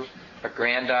nephew, a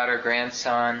granddaughter,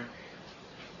 grandson,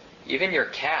 even your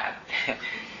cat.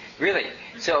 Really.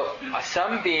 So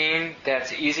some being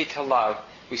that's easy to love,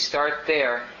 we start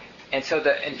there. And so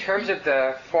in terms of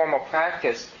the formal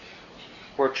practice,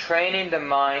 we're training the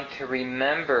mind to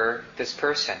remember this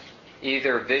person,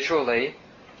 either visually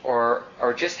or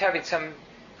just having some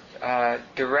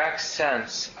direct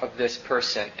sense of this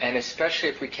person, and especially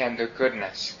if we can, their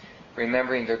goodness,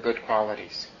 remembering their good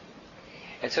qualities.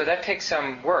 And so that takes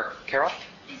some work. Carol?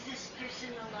 Is this person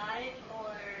alive,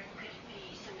 or could it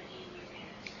be somebody in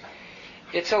your past?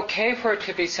 It's okay for it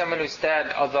to be someone who's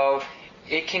dead, although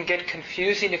it can get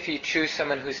confusing if you choose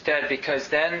someone who's dead, because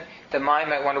then the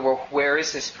mind might wonder, well, where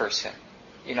is this person?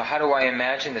 How do I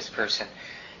imagine this person?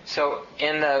 So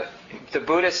in the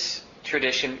Buddhist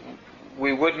tradition,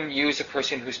 we wouldn't use a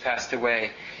person who's passed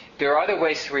away. There are other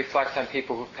ways to reflect on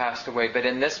people who've passed away, but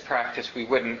in this practice we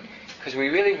wouldn't, because we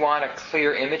really want a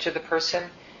clear image of the person,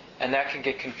 and that can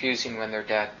get confusing when they're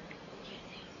dead.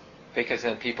 Because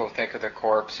then people think of their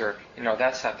corpse, or,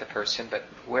 that's not the person, but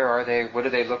where are they? What do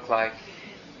they look like?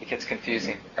 It gets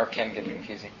confusing, or can get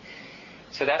confusing.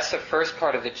 So that's the first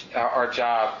part of our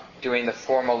job, doing the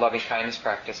formal loving-kindness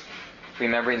practice,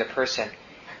 remembering the person.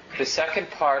 The second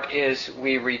part is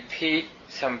we repeat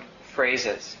some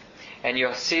phrases. And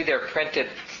you'll see they're printed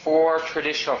 4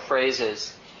 traditional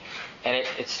phrases. And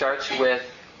it starts with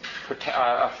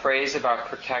a phrase about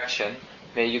protection.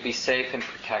 May you be safe and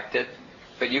protected.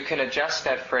 But you can adjust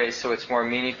that phrase so it's more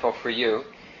meaningful for you.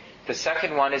 The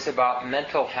second one is about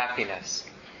mental happiness.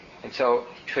 And so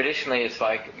traditionally it's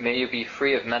like, may you be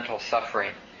free of mental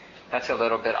suffering. That's a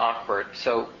little bit awkward.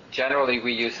 So generally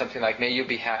we use something like, may you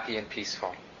be happy and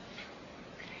peaceful.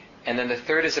 And then the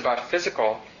third is about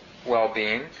physical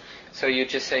well-being. So you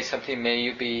just say something, may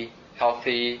you be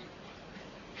healthy,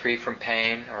 free from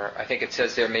pain, or I think it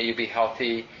says there, may you be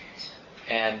healthy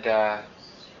and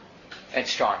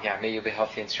strong. Yeah, may you be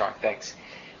healthy and strong. Thanks.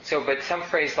 So, but some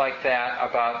phrase like that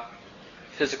about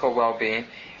physical well-being.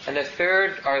 And the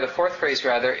fourth phrase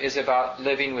is about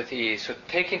living with ease. So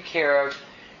taking care of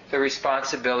the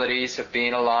responsibilities of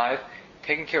being alive,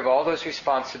 taking care of all those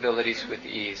responsibilities with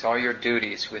ease, all your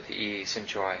duties with ease and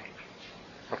joy.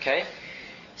 Okay?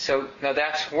 So now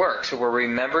that's work. So we're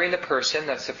remembering the person.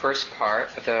 That's the first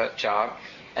part of the job.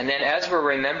 And then as we're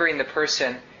remembering the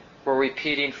person, we're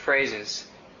repeating phrases.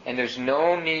 And there's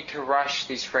no need to rush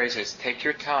these phrases. Take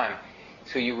your time.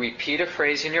 So you repeat a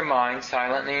phrase in your mind,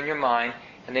 silently in your mind,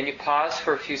 and then you pause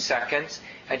for a few seconds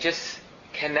and just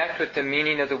connect with the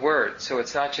meaning of the word. So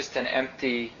it's not just an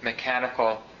empty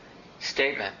mechanical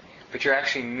statement, but you're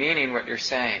actually meaning what you're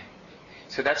saying.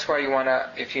 So that's why you want to,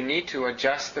 if you need to,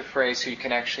 adjust the phrase so you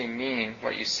can actually mean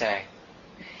what you say.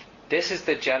 This is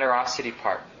the generosity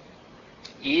part.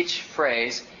 Each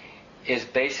phrase is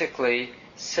basically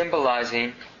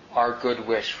symbolizing our good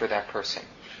wish for that person.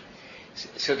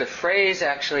 So the phrase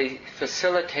actually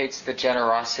facilitates the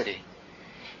generosity.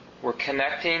 We're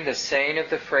connecting the saying of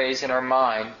the phrase in our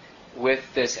mind with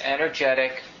this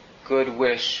energetic good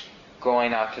wish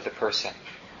going out to the person.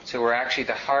 So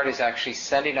the heart is actually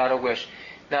sending out a wish.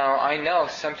 Now, I know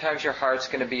sometimes your heart's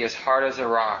going to be as hard as a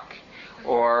rock,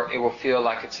 or it will feel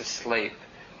like it's asleep,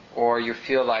 or you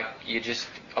feel like you just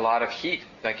a lot of heat,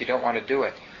 like you don't want to do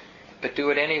it. But do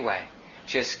it anyway.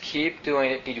 Just keep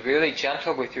doing it. Be really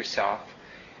gentle with yourself.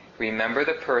 Remember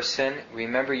the person.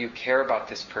 Remember you care about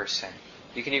this person.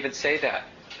 You can even say that.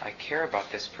 I care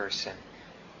about this person.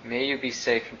 May you be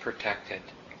safe and protected.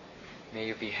 May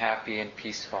you be happy and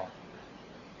peaceful.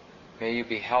 May you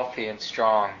be healthy and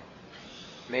strong.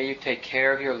 May you take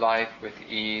care of your life with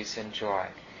ease and joy.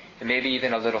 And maybe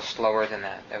even a little slower than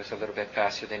that. That was a little bit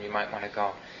faster than you might want to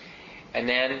go. And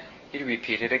then you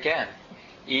repeat it again.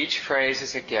 Each phrase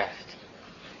is a gift.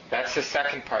 That's the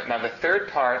second part. Now the third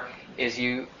part is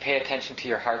you pay attention to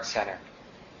your heart center.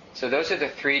 So those are the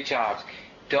three jobs.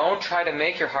 Don't try to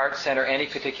make your heart center any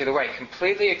particular way.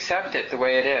 Completely accept it the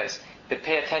way it is, but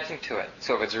pay attention to it.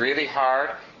 So if it's really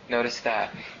hard, notice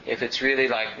that. If it's really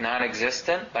like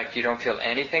non-existent, like you don't feel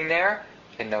anything there,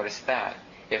 then notice that.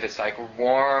 If it's like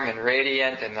warm and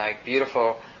radiant and like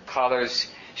beautiful colors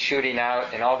shooting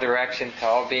out in all directions to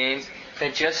all beings,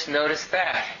 then just notice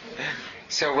that.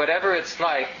 So whatever it's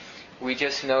like, we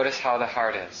just notice how the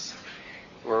heart is.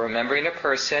 We're remembering a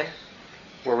person,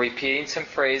 we're repeating some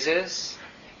phrases,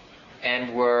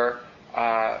 and we're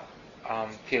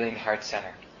feeling heart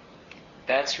center.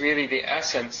 That's really the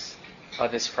essence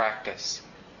of this practice.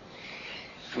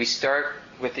 We start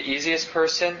with the easiest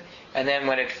person, and then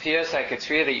when it feels like it's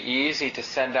really easy to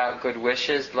send out good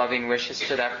wishes, loving wishes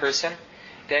to that person,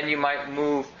 then you might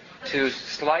move to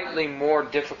slightly more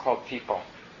difficult people,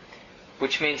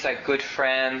 which means like good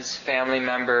friends, family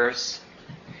members.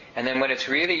 And then when it's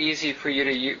really easy for you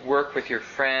to work with your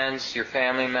friends, your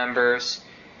family members,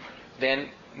 then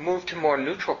move to more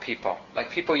neutral people,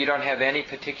 like people you don't have any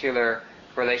particular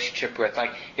relationship with.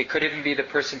 Like it could even be the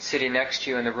person sitting next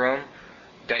to you in the room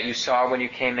that you saw when you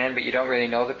came in, but you don't really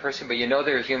know the person, but you know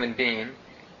they're a human being,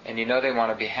 and you know they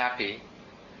want to be happy,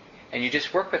 and you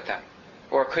just work with them.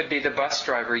 Or it could be the bus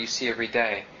driver you see every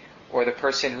day, or the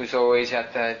person who's always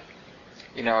at the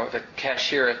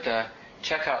cashier at the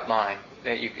checkout line,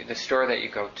 the store that you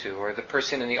go to, or the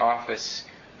person in the office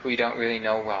who you don't really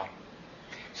know well.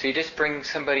 So you just bring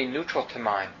somebody neutral to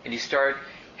mind, and you start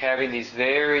having these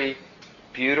very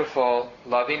beautiful,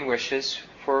 loving wishes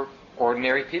for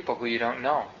ordinary people who you don't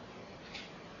know.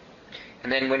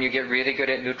 And then when you get really good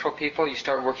at neutral people, you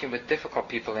start working with difficult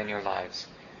people in your lives.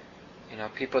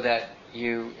 People that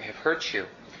you have hurt you,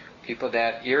 people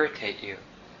that irritate you,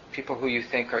 people who you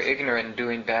think are ignorant and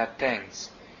doing bad things.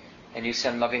 And you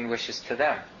send loving wishes to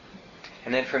them.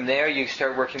 And then from there you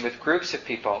start working with groups of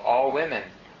people, all women,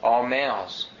 all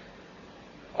males,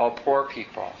 all poor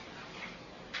people,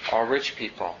 all rich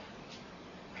people,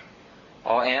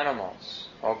 all animals,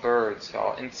 all birds,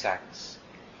 all insects.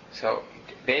 So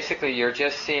basically you're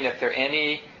just seeing if there are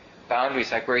any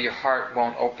boundaries, like where your heart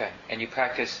won't open, and you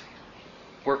practice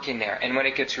working there. And when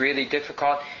it gets really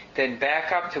difficult, then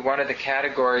back up to one of the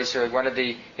categories or one of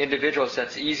the individuals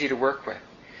that's easy to work with.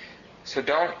 So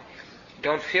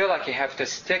don't feel like you have to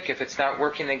stick. If it's not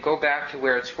working, then go back to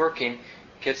where it's working,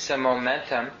 get some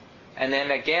momentum, and then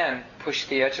again push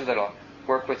the edge a little.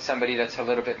 Work with somebody that's a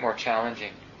little bit more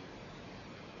challenging.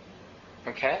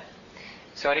 Okay?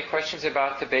 So any questions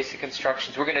about the basic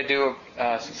instructions? We're going to do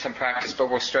some practice,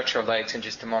 but we'll stretch our legs in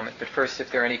just a moment. But first,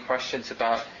 if there are any questions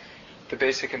about the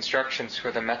basic instructions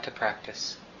for the Metta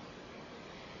practice.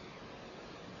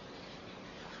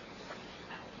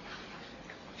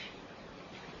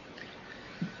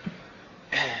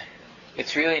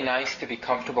 It's really nice to be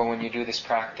comfortable when you do this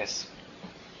practice.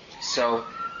 So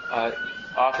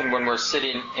often when we're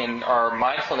sitting in our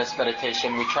mindfulness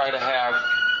meditation, we try to have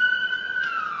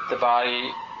the body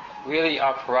really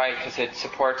upright because it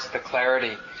supports the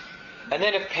clarity. And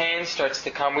then if pain starts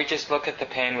to come, we just look at the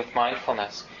pain with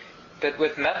mindfulness. But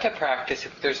with Metta practice,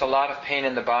 if there's a lot of pain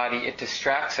in the body, it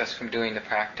distracts us from doing the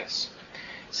practice.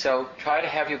 So try to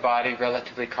have your body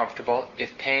relatively comfortable.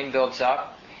 If pain builds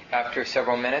up after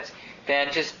several minutes,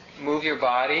 then just move your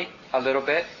body a little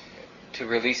bit, to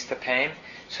release the pain,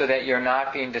 so that you're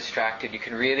not being distracted. You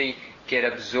can really get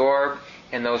absorbed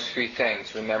in those three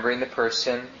things: remembering the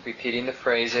person, repeating the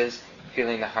phrases,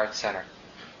 feeling the heart center.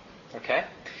 Okay?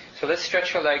 So let's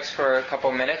stretch your legs for a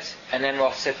couple minutes, and then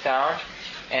we'll sit down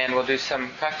and we'll do some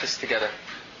practice together.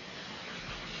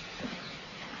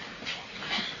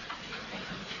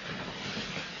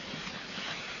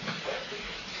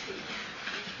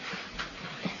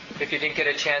 If you didn't get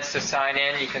a chance to sign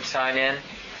in, you can sign in.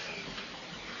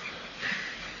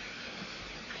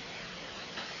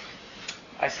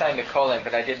 I signed Nicole in,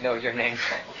 but I didn't know your name.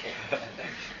 Okay.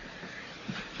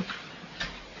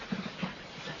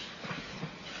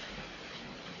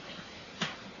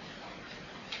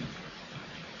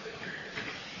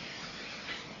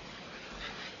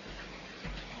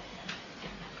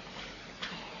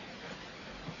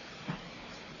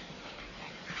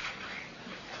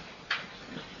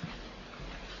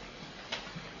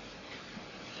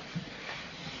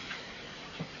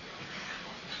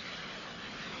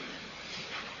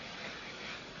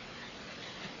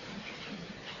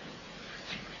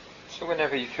 So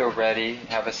whenever you feel ready,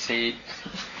 have a seat.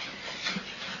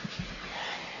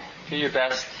 Do your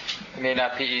best. It may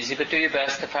not be easy, but do your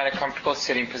best to find a comfortable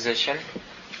sitting position.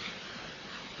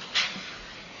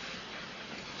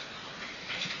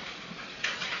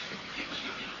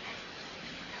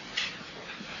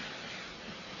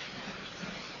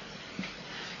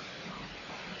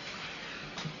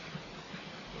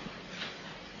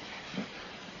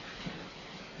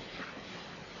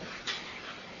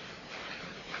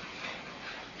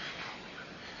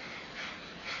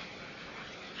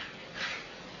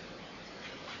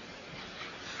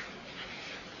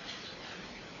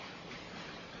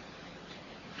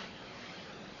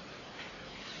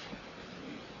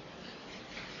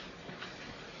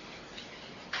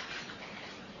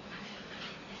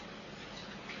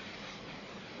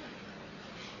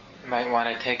 You might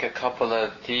want to take a couple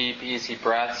of deep, easy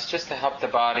breaths just to help the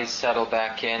body settle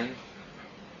back in.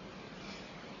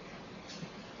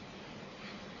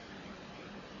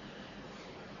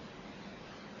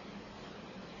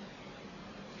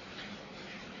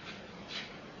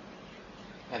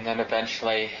 And then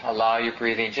eventually allow your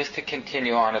breathing just to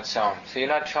continue on its own. So you're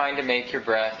not trying to make your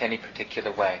breath any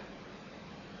particular way.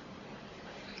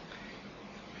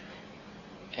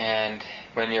 And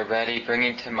when you're ready,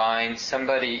 bringing to mind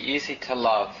somebody easy to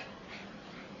love.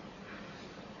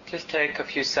 Just take a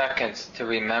few seconds to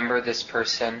remember this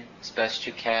person as best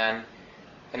you can,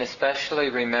 and especially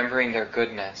remembering their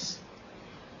goodness.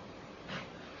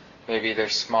 Maybe their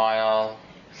smile,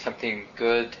 something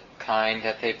good, kind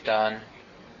that they've done.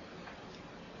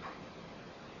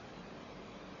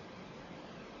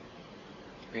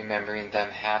 Remembering them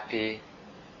happy.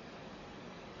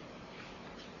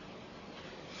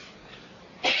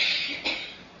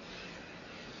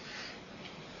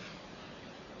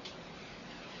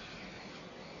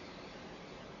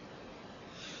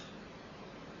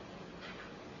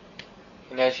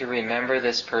 And as you remember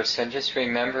this person, just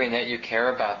remembering that you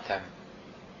care about them.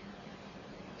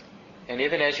 And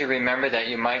even as you remember that,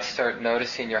 you might start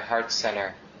noticing your heart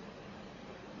center.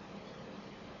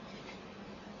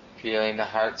 Feeling the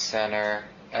heart center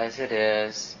as it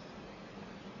is.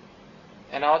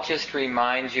 And I'll just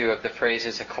remind you of the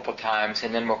phrases a couple times,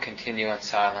 and then we'll continue in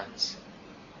silence.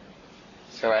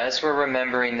 So as we're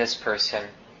remembering this person,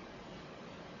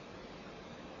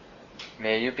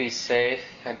 may you be safe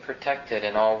and protected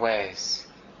in all ways.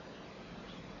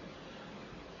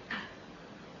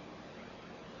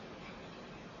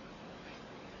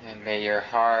 And may your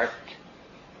heart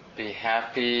be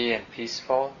happy and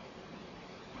peaceful.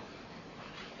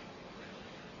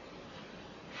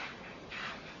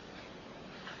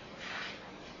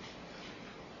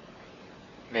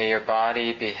 May your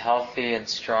body be healthy and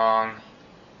strong.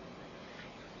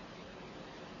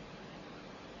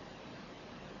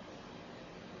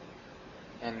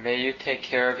 And may you take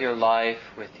care of your life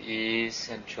with ease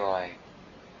and joy.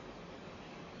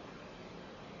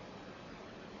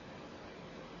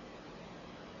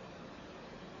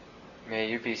 May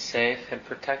you be safe and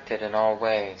protected in all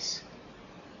ways.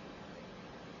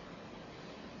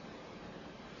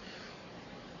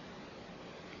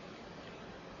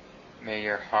 May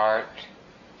your heart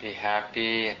be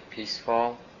happy and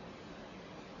peaceful.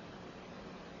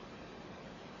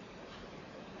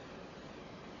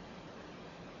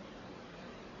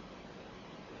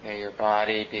 May your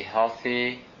body be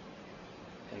healthy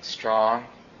and strong.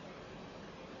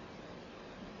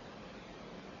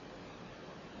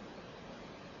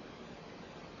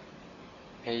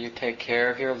 May you take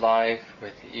care of your life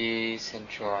with ease and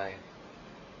joy.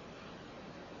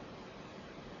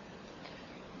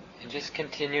 And just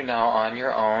continue now on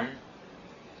your own.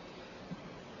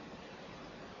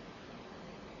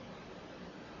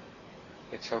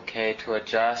 It's okay to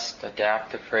adjust,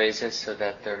 adapt the phrases so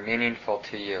that they're meaningful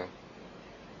to you.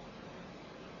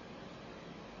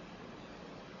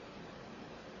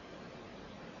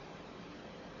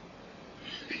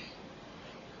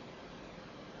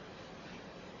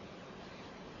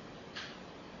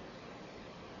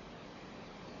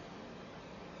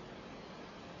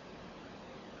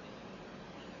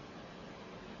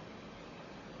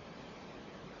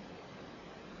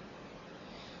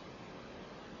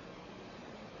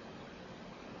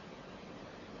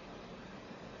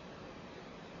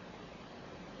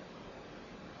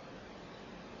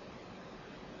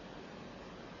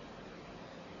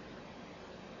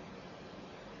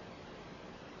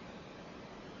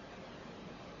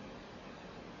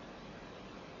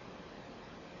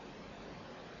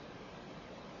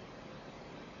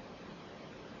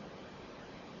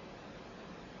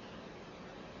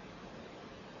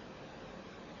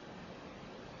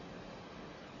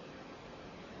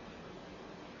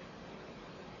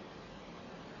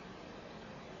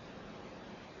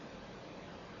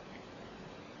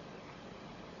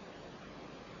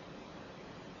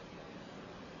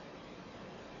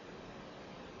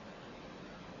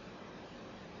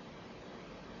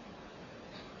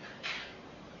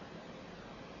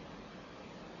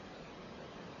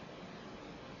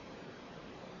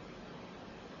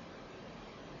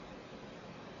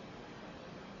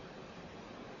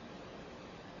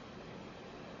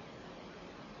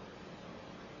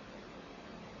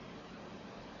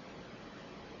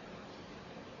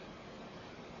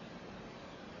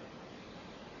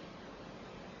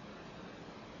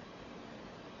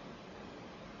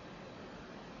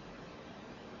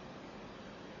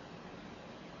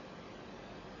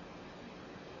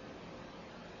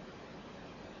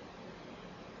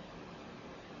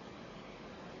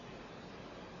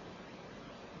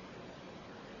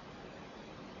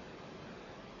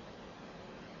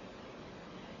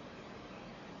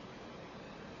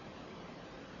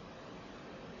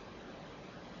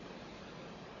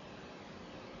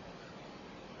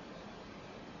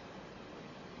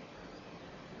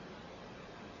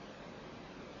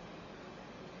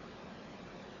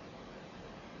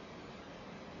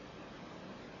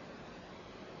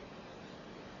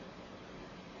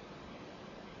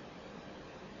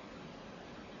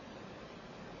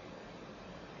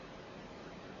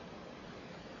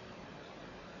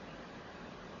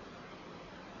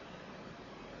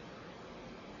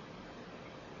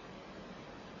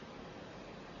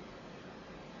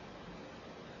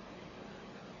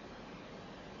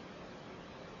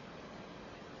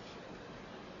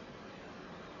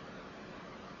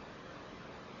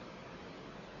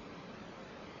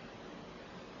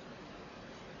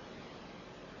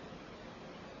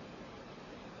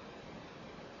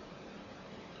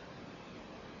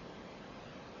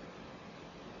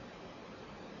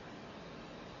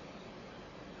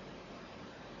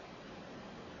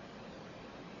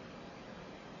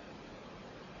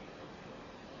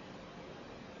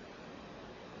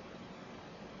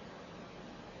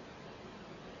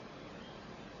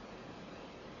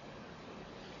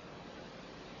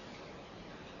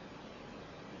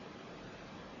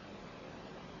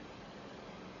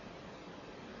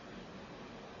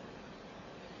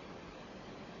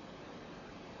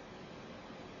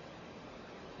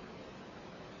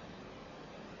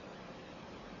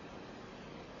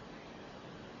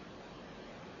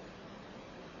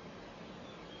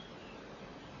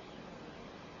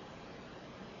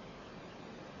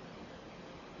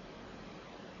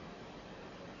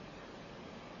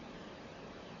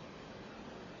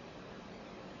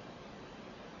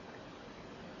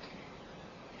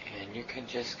 And you can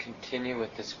just continue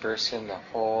with this person the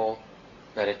whole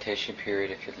meditation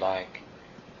period if you'd like.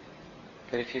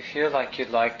 But if you feel like you'd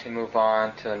like to move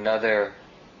on to another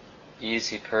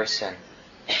easy person,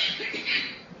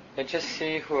 then just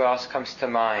see who else comes to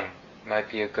mind. Might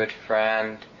be a good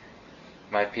friend,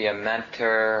 might be a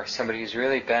mentor, somebody who's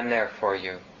really been there for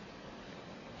you.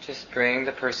 Just bring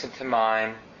the person to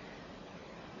mind.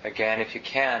 Again, if you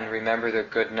can, remember their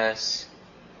goodness.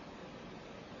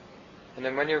 And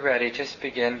then when you're ready, just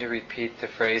begin to repeat the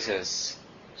phrases,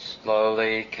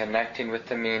 slowly connecting with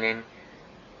the meaning.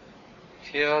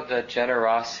 Feel the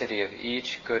generosity of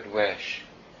each good wish.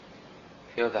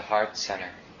 Feel the heart center.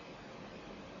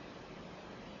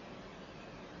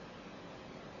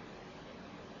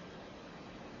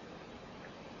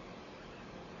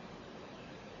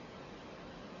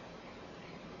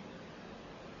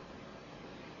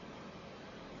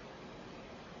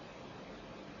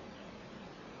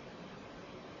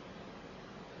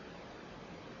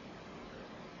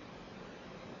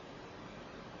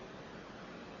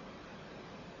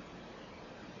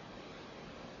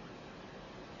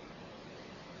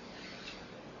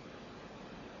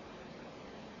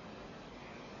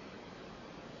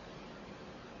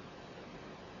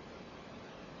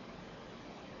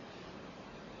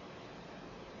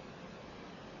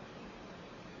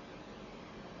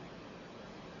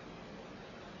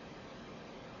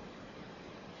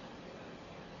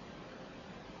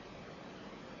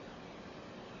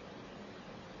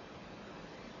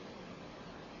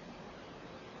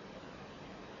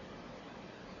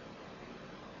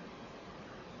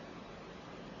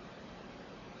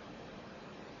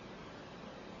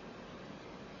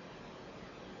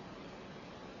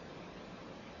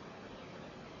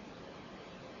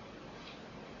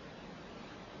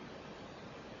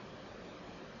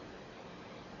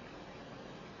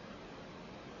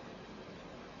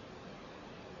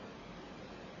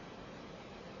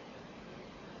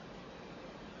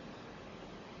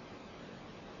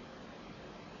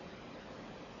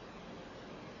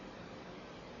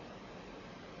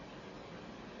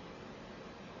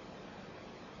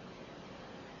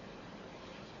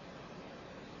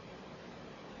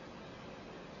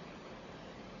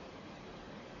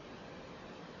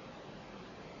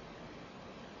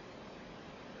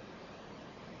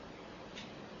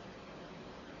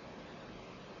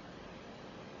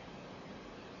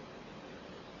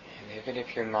 even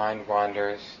if your mind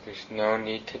wanders, there's no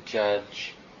need to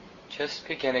judge. Just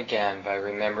begin again by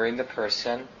remembering the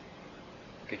person,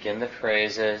 begin the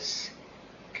phrases,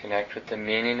 connect with the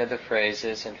meaning of the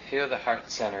phrases, and feel the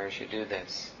heart center as you do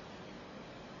this.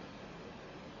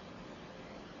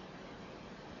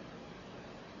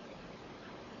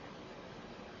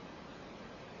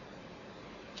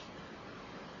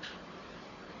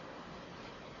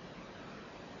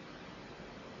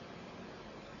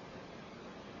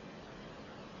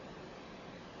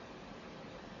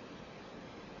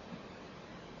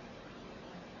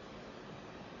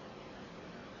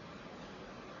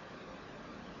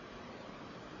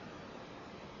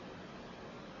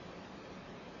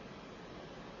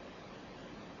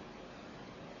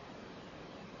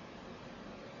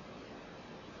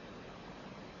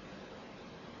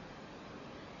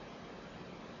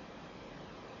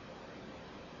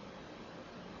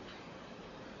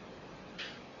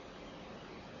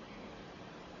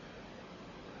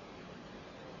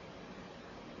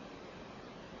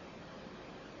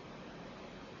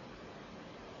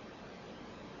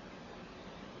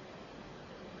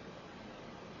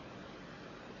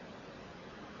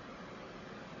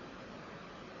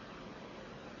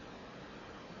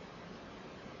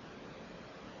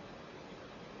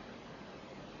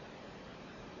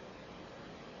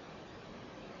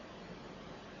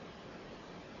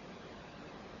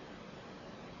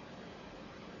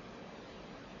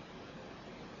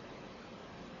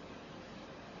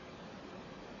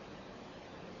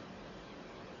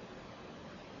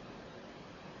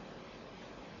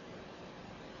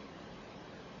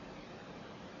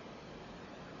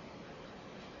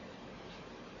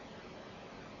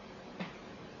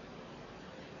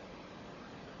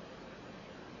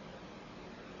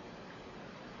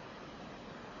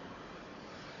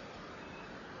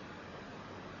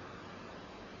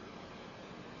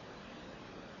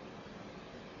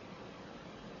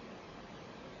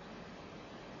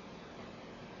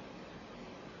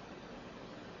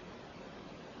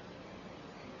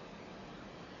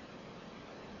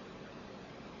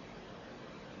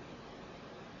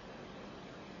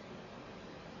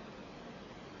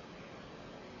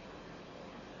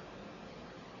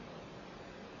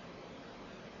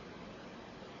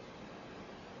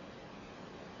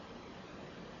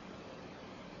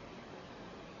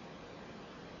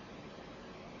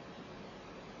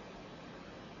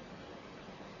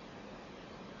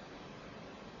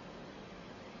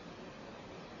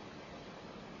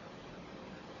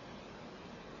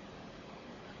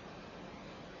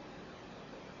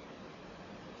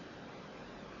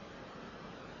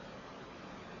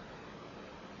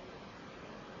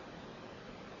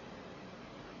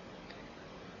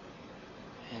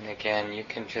 And again, you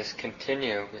can just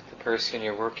continue with the person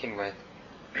you're working with.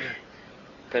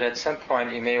 But at some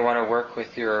point you may want to work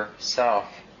with yourself.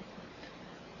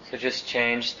 So just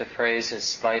change the phrases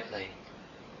slightly.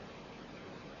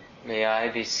 May I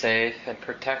be safe and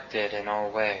protected in all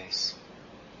ways.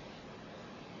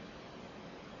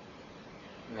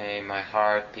 May my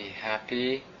heart be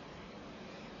happy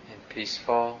and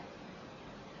peaceful.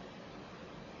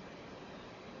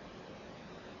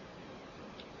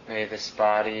 May this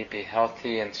body be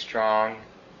healthy and strong.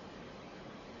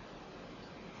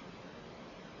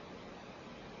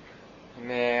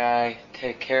 May I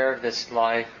take care of this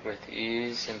life with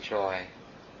ease and joy.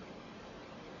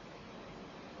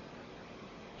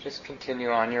 Just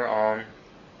continue on your own.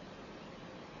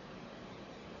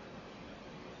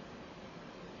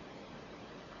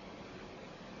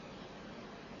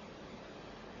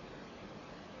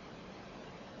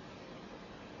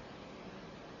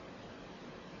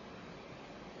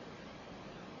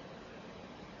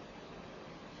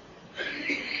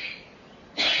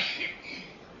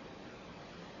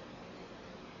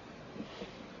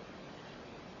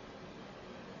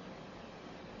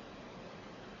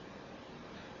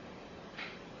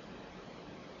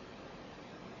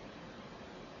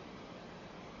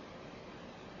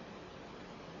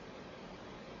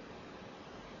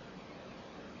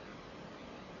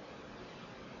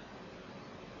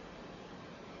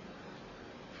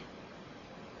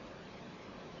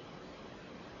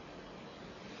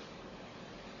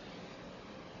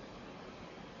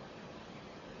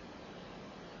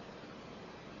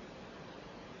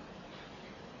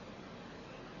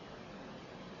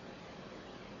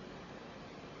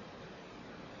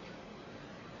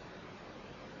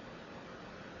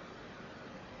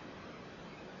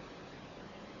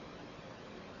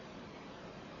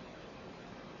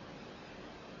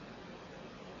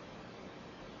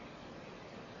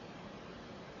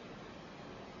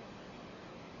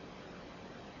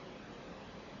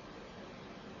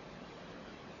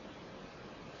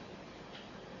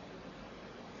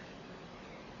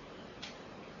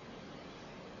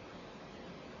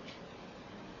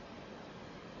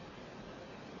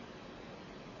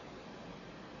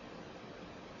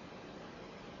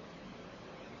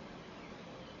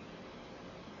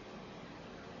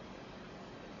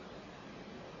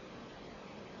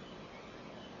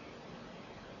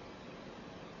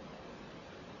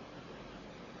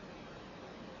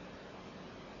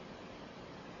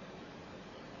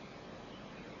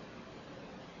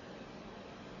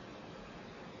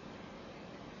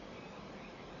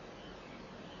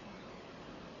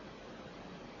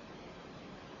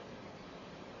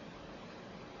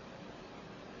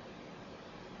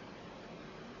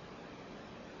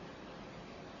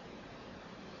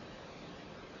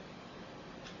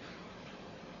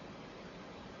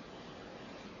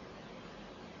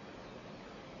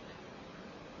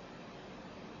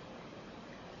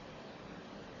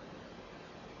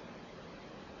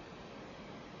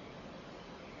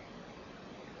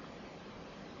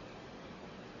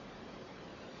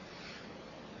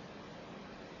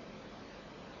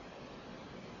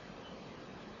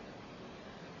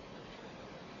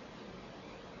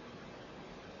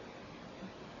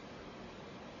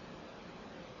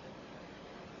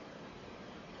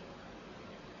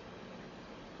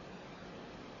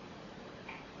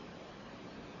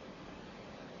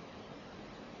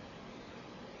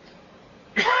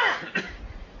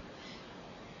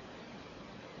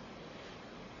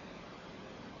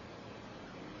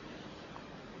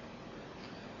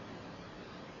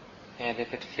 And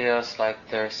if it feels like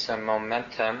there's some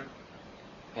momentum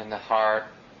in the heart,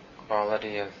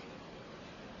 quality of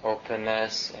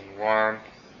openness and warmth,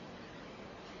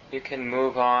 you can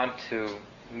move on to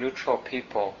neutral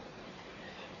people.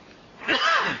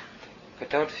 But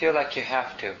don't feel like you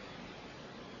have to.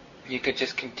 You could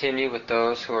just continue with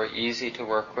those who are easy to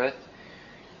work with.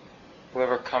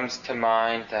 Whoever comes to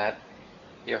mind that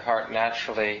your heart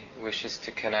naturally wishes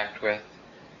to connect with.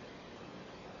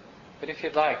 But if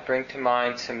you'd like, bring to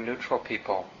mind some neutral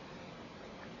people.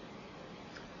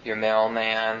 Your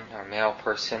mailman or mail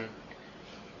person.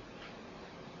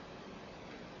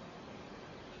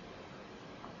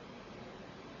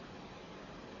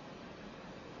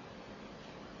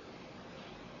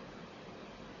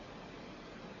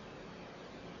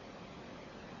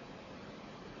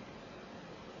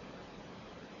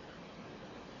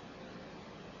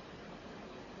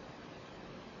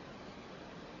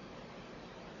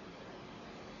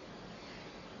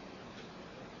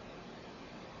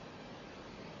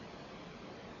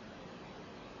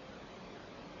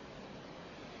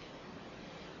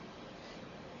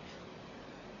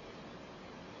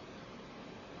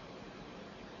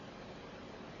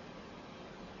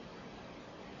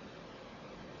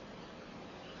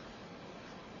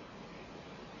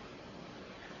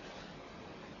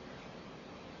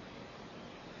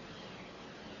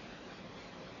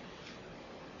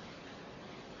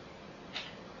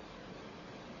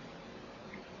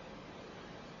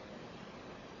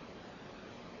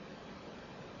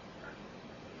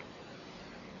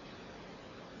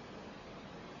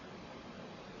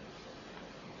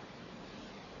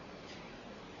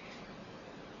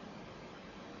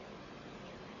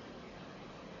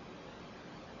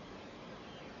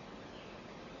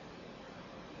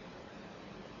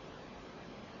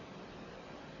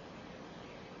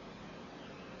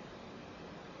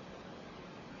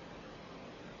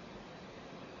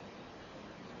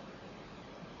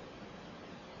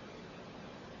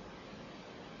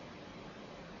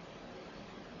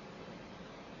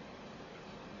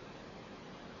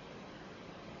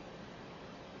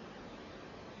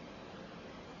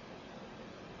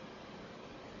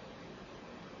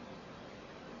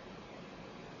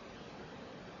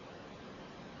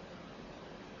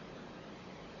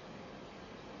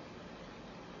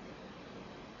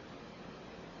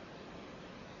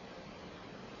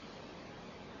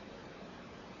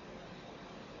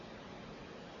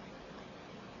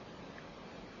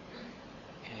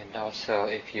 And also,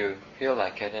 if you feel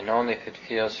like it, and only if it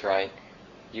feels right,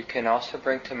 you can also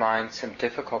bring to mind some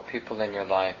difficult people in your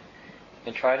life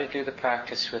and try to do the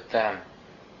practice with them,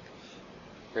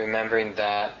 remembering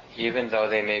that even though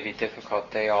they may be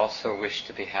difficult, they also wish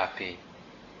to be happy.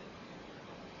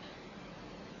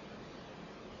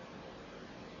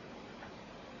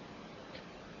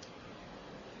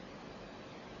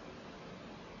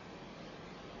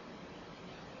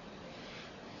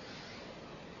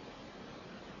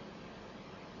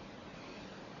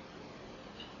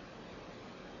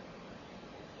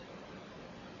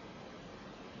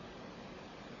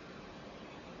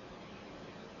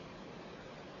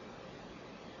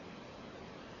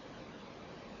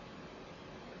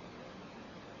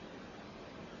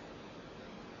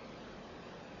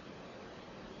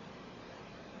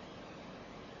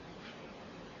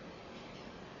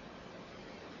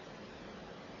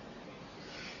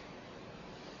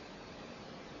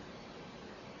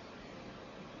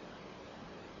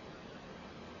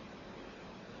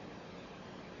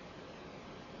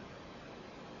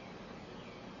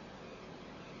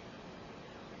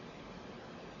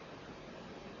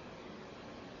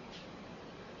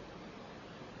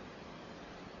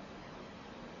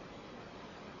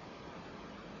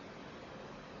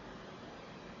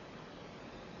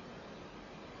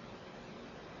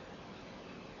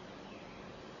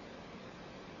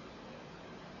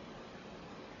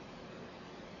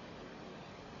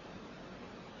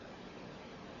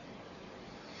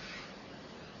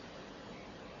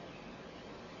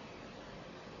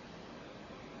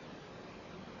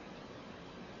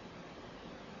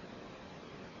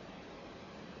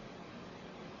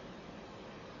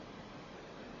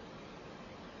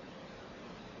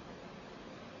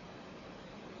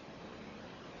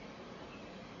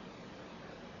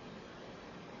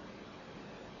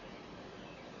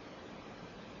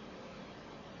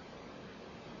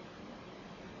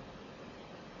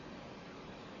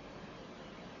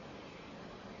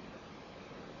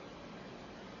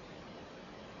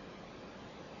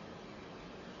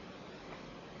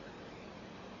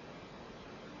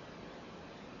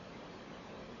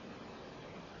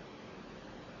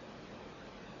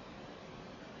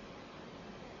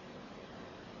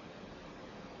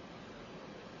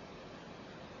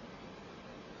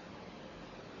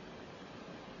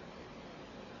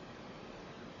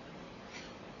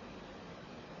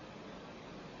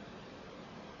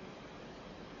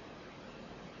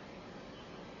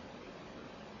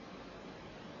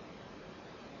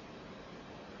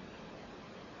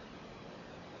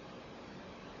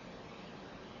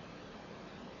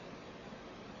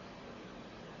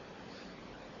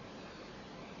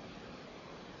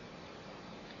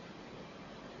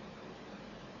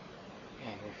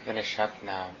 finish up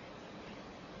now.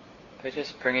 By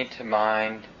just bringing to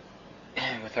mind,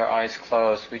 with our eyes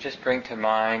closed, we just bring to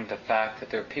mind the fact that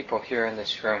there are people here in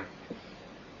this room.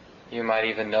 You might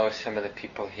even know some of the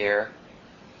people here.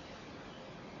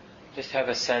 Just have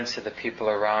a sense of the people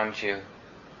around you,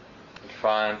 in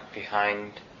front,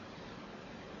 behind.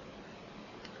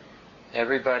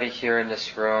 Everybody here in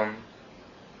this room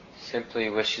simply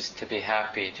wishes to be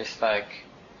happy, just like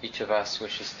each of us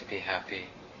wishes to be happy.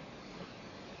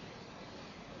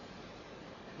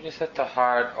 Just let the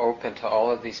heart open to all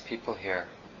of these people here.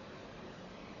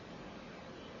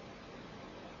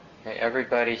 May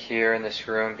everybody here in this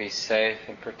room be safe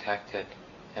and protected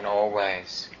in all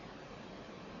ways.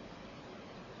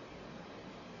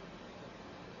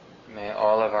 May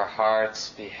all of our hearts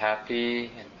be happy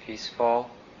and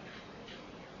peaceful.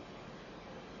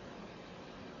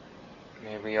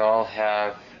 May we all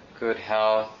have good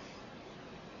health,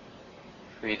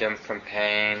 freedom from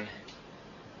pain,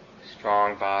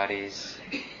 strong bodies.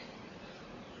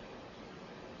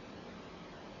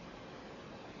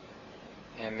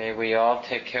 And may we all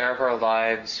take care of our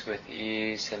lives with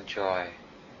ease and joy.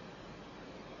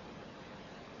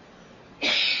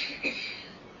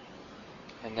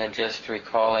 And then just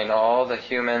recalling all the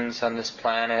humans on this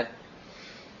planet,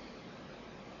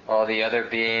 all the other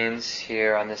beings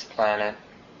here on this planet.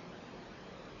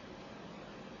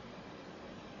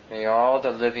 May all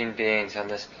the living beings on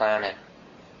this planet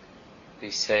be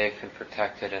safe and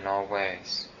protected in all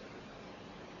ways.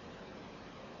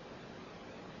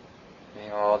 May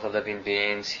all the living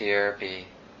beings here be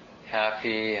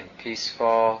happy and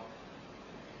peaceful,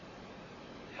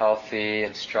 healthy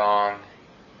and strong.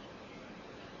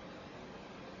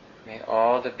 May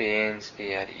all the beings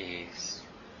be at ease.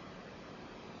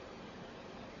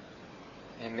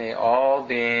 And may all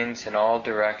beings in all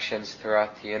directions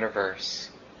throughout the universe,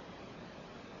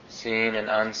 seen and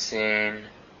unseen,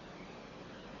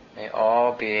 may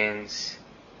all beings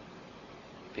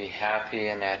be happy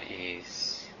and at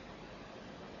ease,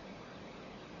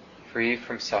 free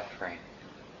from suffering.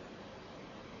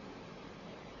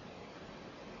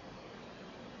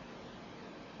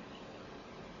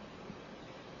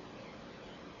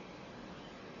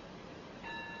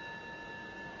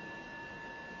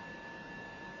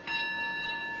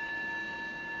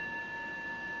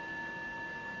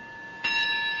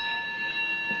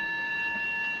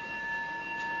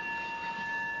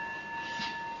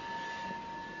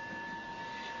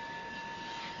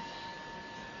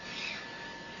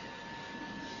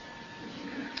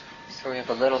 So we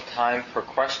have a little time for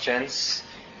questions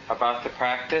about the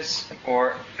practice,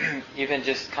 or even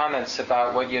just comments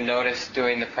about what you noticed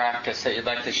doing the practice that you'd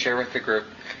like to share with the group.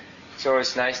 It's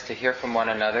always nice to hear from one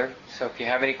another. So if you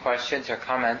have any questions or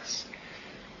comments,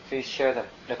 please share them.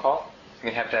 Nicole?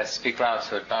 You're going to have to speak loud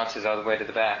so it bounces all the way to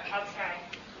the back. I'll try.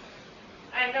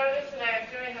 I noticed that I was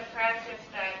doing the practice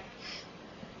that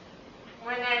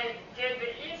when I did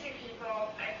the easy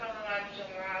people, I felt a lot of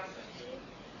generosity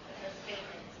in the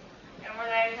statements. And when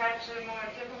I got to the more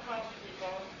difficult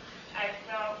people, I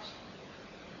felt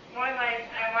more like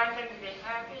I want them to be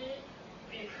happy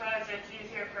because it's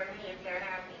easier for me if they're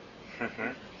happy.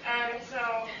 Mm-hmm. And so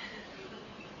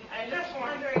I'm just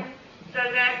wondering,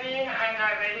 does that mean I'm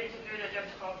not ready to do the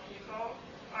difficult people?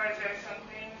 Or is there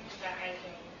something that I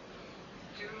can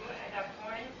do at that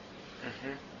point?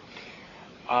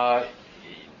 Mm-hmm.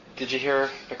 Did you hear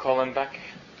Nicole and Beck?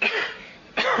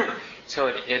 So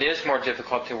it is more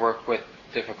difficult to work with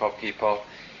difficult people,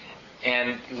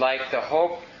 and like the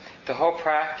whole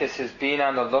practice is being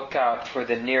on the lookout for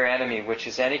the near enemy, which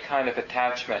is any kind of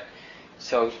attachment.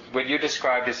 So what you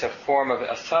described is a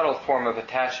subtle form of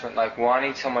attachment, like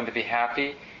wanting someone to be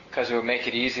happy because it would make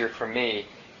it easier for me,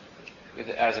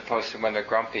 as opposed to when they're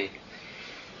grumpy.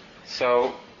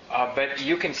 So, but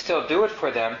you can still do it for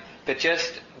them. But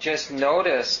just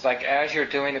notice, like as you're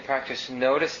doing the practice,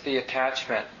 notice the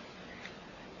attachment.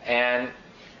 And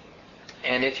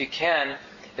if you can,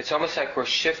 it's almost like we're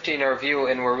shifting our view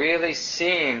and we're really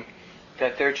seeing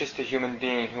that they're just a human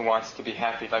being who wants to be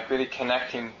happy, like really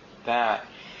connecting that.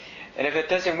 And if it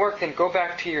doesn't work, then go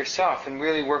back to yourself and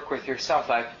really work with yourself,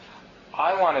 like,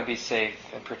 I want to be safe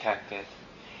and protected.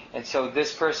 And so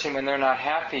this person, when they're not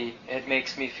happy, it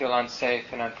makes me feel unsafe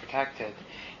and unprotected.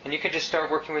 And you can just start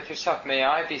working with yourself. May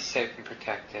I be safe and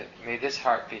protected. May this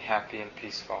heart be happy and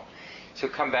peaceful. So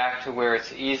come back to where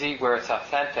it's easy, where it's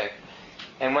authentic.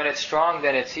 And when it's strong,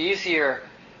 then it's easier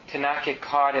to not get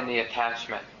caught in the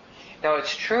attachment. Now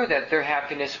it's true that their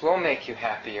happiness will make you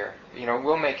happier,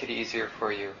 will make it easier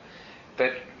for you.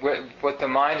 But what the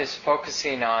mind is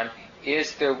focusing on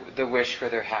is the wish for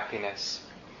their happiness.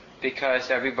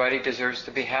 Because everybody deserves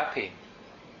to be happy.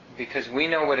 because we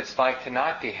know what it's like to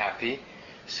not be happy,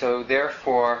 so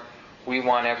therefore we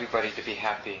want everybody to be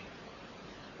happy.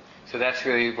 So that's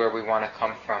really where we want to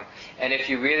come from. And if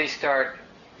you really start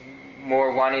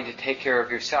more wanting to take care of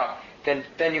yourself, then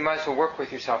you might as well work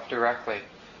with yourself directly,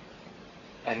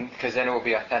 and because then it will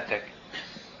be authentic.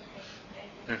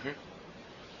 Mm-hmm.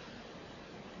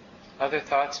 Other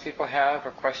thoughts people have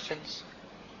or questions?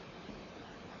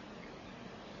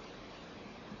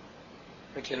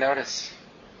 What'd you notice?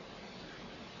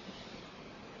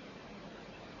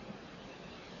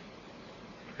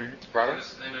 Robert?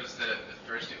 I noticed that at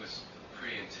first it was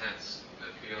pretty intense, the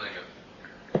feeling of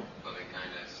loving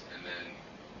kindness, and then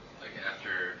like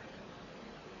after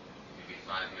maybe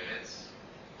 5 minutes,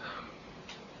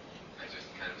 I just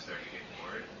kind of started to get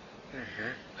bored.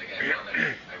 Mm-hmm. Like I felt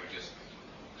like I would just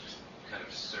kind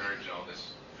of surge all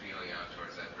this feeling out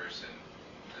towards that person,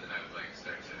 and then I would like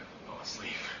start to fall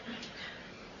asleep.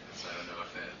 So I don't know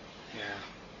if that. Yeah.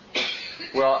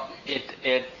 Well,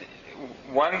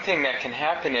 one thing that can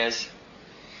happen is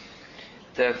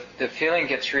the feeling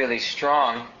gets really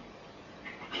strong,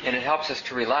 and it helps us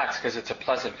to relax because it's a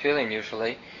pleasant feeling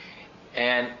usually.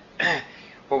 And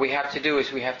what we have to do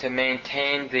is we have to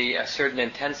maintain a certain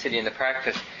intensity in the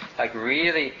practice, like we're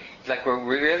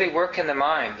really working the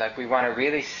mind, like we want to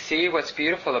really see what's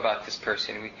beautiful about this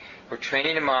person. We're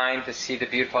training the mind to see the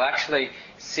beautiful. Actually,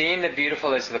 seeing the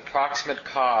beautiful is the proximate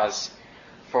cause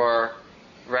for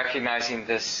recognizing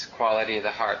this quality of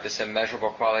the heart, this immeasurable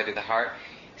quality of the heart,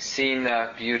 seeing the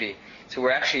beauty. So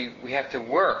we have to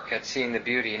work at seeing the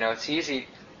beauty. It's easy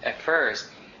at first,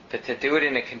 but to do it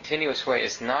in a continuous way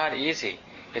is not easy.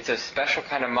 It's a special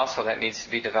kind of muscle that needs to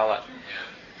be developed.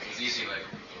 Yeah, it's easy. Like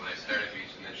when I started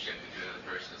reaching and then shifted to another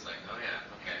person, it's like, oh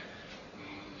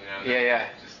yeah, okay, Yeah.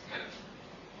 just kind of.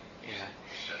 Yeah.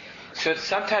 Shut down. So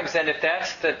sometimes then, if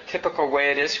that's the typical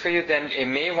way it is for you, then it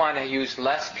may want to use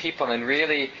less people and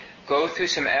really go through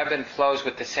some ebb and flows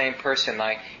with the same person.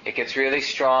 Like it gets really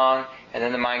strong, and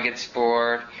then the mind gets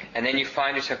bored, and then you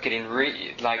find yourself getting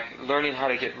learning how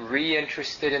to get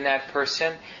re-interested in that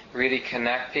person, really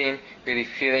connecting, really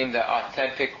feeling the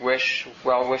authentic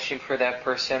well-wishing for that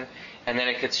person, and then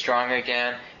it gets strong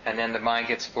again, and then the mind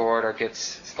gets bored or gets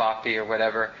sloppy or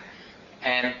whatever.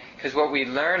 And because what we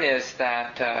learn is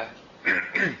that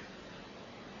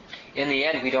in the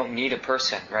end we don't need a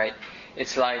person, right?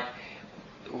 It's like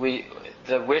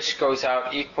the wish goes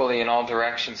out equally in all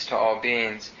directions to all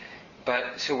beings,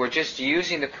 but so we're just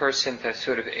using the person to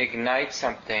sort of ignite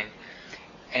something,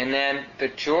 and then the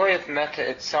joy of metta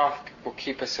itself will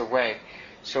keep us awake.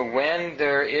 So when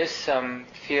there is some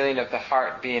feeling of the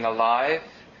heart being alive,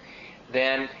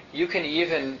 then you can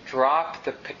even drop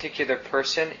the particular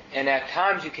person, and at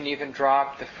times you can even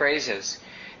drop the phrases.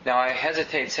 Now I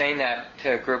hesitate saying that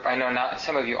to a group. I know not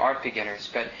some of you aren't beginners,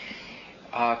 but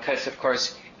because of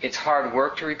course it's hard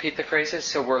work to repeat the phrases,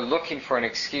 so we're looking for an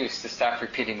excuse to stop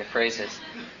repeating the phrases.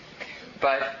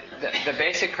 But the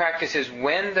basic practice is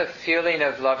when the feeling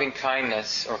of loving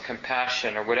kindness or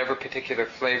compassion or whatever particular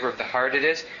flavor of the heart it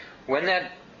is, when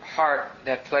that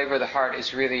flavor of the heart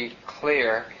is really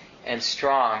clear and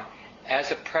strong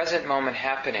as a present moment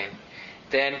happening,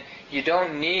 then you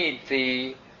don't need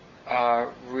the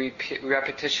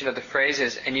repetition of the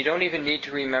phrases, and you don't even need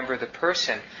to remember the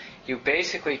person. You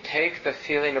basically take the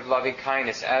feeling of loving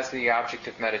kindness as the object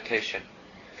of meditation.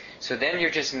 So then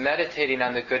you're just meditating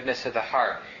on the goodness of the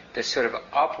heart, this sort of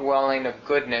upwelling of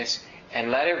goodness, and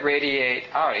let it radiate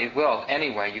out. It will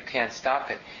anyway, you can't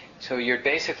stop it. So you're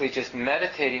basically just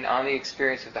meditating on the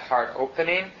experience of the heart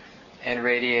opening and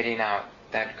radiating out.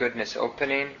 That goodness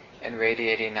opening and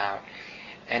radiating out.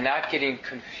 And not getting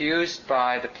confused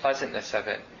by the pleasantness of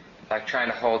it, like trying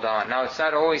to hold on. Now, it's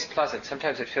not always pleasant.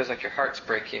 Sometimes it feels like your heart's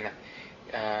breaking.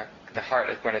 The heart,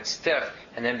 when it's stiff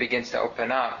and then begins to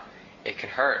open up, it can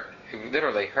hurt. It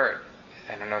literally hurt.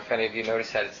 I don't know if any of you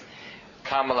noticed that.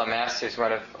 Kamala Masters,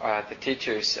 one of the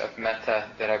teachers of Metta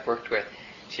that I've worked with,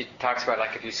 she talks about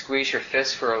like if you squeeze your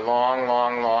fist for a long,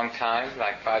 long, long time,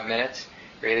 like 5 minutes,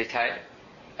 really tight,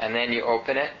 and then you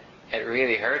open it, it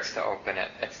really hurts to open it.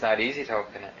 It's not easy to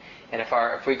open it. And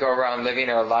if we go around living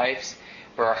our lives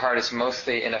where our heart is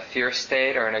mostly in a fear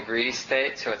state or in a greedy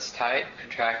state, so it's tight,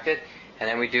 contracted, and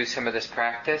then we do some of this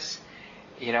practice,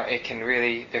 it can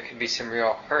really, there can be some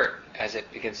real hurt as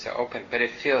it begins to open. But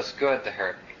it feels good, the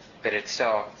hurt. But it's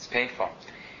painful.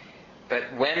 But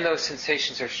when those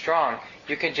sensations are strong,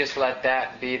 you can just let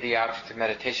that be the object of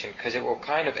meditation, because it will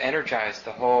kind of energize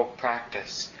the whole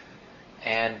practice.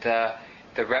 And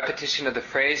the repetition of the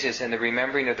phrases and the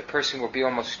remembering of the person will be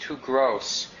almost too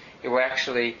gross. It will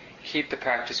actually keep the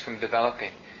practice from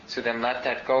developing. So then let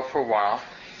that go for a while.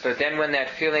 But then when that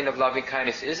feeling of loving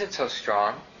kindness isn't so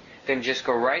strong, then just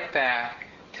go right back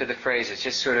to the phrases,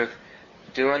 just sort of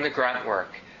doing the grunt work,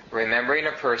 remembering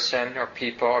a person or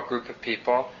people, a group of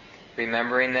people,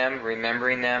 remembering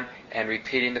them, and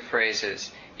repeating the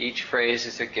phrases. Each phrase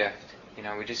is a gift.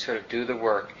 We just sort of do the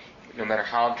work. No matter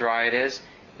how dry it is,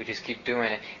 we just keep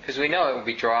doing it. Because we know it will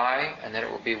be dry, and then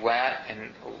it will be wet,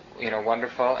 and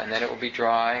wonderful, and then it will be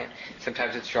dry.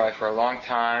 Sometimes it's dry for a long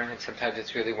time, and sometimes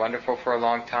it's really wonderful for a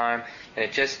long time.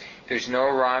 And there's no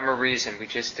rhyme or reason. We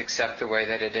just accept the way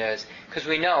that it is. Because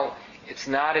we know it's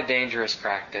not a dangerous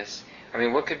practice.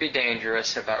 What could be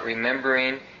dangerous about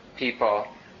remembering people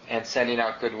and sending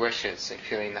out good wishes and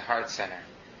feeling the heart center?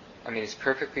 It's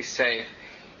perfectly safe,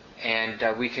 and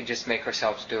we can just make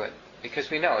ourselves do it.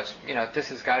 Because we know this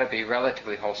has got to be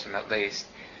relatively wholesome at least,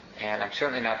 and I'm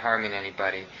certainly not harming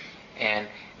anybody. And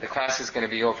the class is going to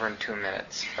be over in 2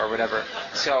 minutes or whatever,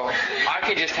 so I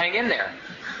can just hang in there.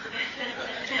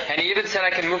 And he even said I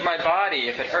can move my body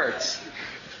if it hurts.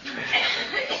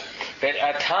 But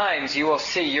at times you will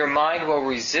see your mind will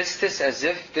resist this as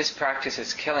if this practice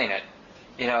is killing it.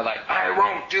 Like, I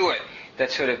won't do it.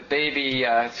 That sort of baby,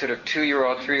 sort of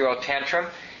 2-year-old, 3-year-old tantrum.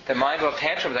 The mind will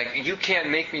tantrum like, you can't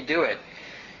make me do it.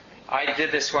 I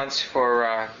did this once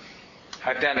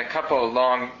I've done a couple of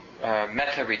long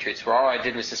Metta retreats where all I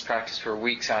did was this practice for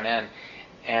weeks on end.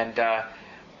 And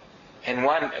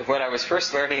when I was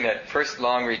first learning it, first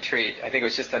long retreat, I think it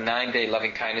was just a 9-day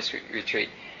loving-kindness retreat.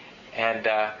 And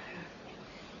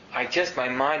my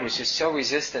mind was just so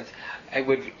resistant. It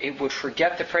would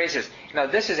forget the phrases. Now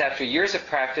this is after years of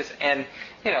practice and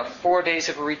 4 days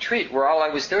of a retreat where all I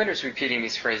was doing was repeating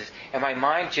these phrases, and my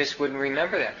mind just wouldn't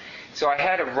remember them. So I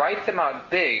had to write them out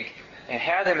big and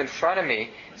have them in front of me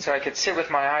so I could sit with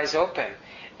my eyes open,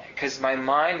 because my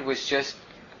mind was just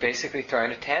basically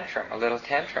throwing a little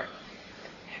tantrum.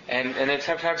 And then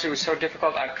sometimes it was so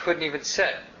difficult I couldn't even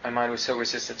sit. My mind was so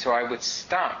resistant, so I would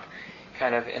stomp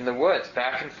kind of in the woods,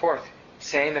 back and forth,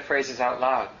 saying the phrases out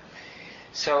loud.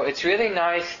 So it's really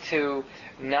nice to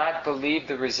not believe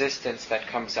the resistance that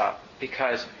comes up,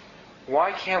 because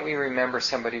why can't we remember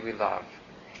somebody we love?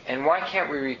 And why can't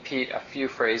we repeat a few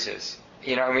phrases?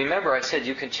 Remember I said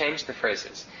you can change the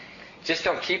phrases. Just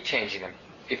don't keep changing them.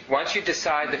 If once you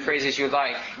decide the phrases you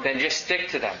like, then just stick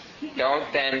to them.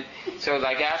 So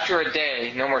like after a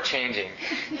day, no more changing.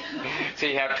 So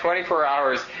you have 24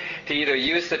 hours to either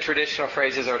use the traditional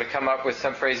phrases or to come up with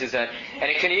some phrases and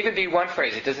it can even be one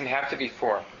phrase, it doesn't have to be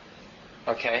 4.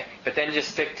 Okay? But then just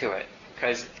stick to it.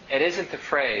 Because it isn't the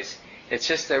phrase, it's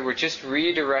just that we're just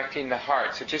redirecting the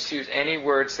heart. So just use any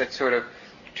words that sort of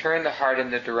turn the heart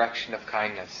in the direction of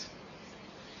kindness.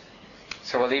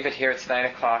 So we'll leave it here. It's 9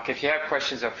 o'clock. If you have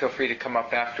questions, feel free to come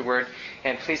up afterward.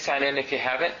 And please sign in if you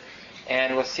haven't.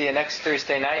 And we'll see you next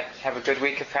Thursday night. Have a good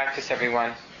week of practice,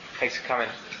 everyone. Thanks for coming.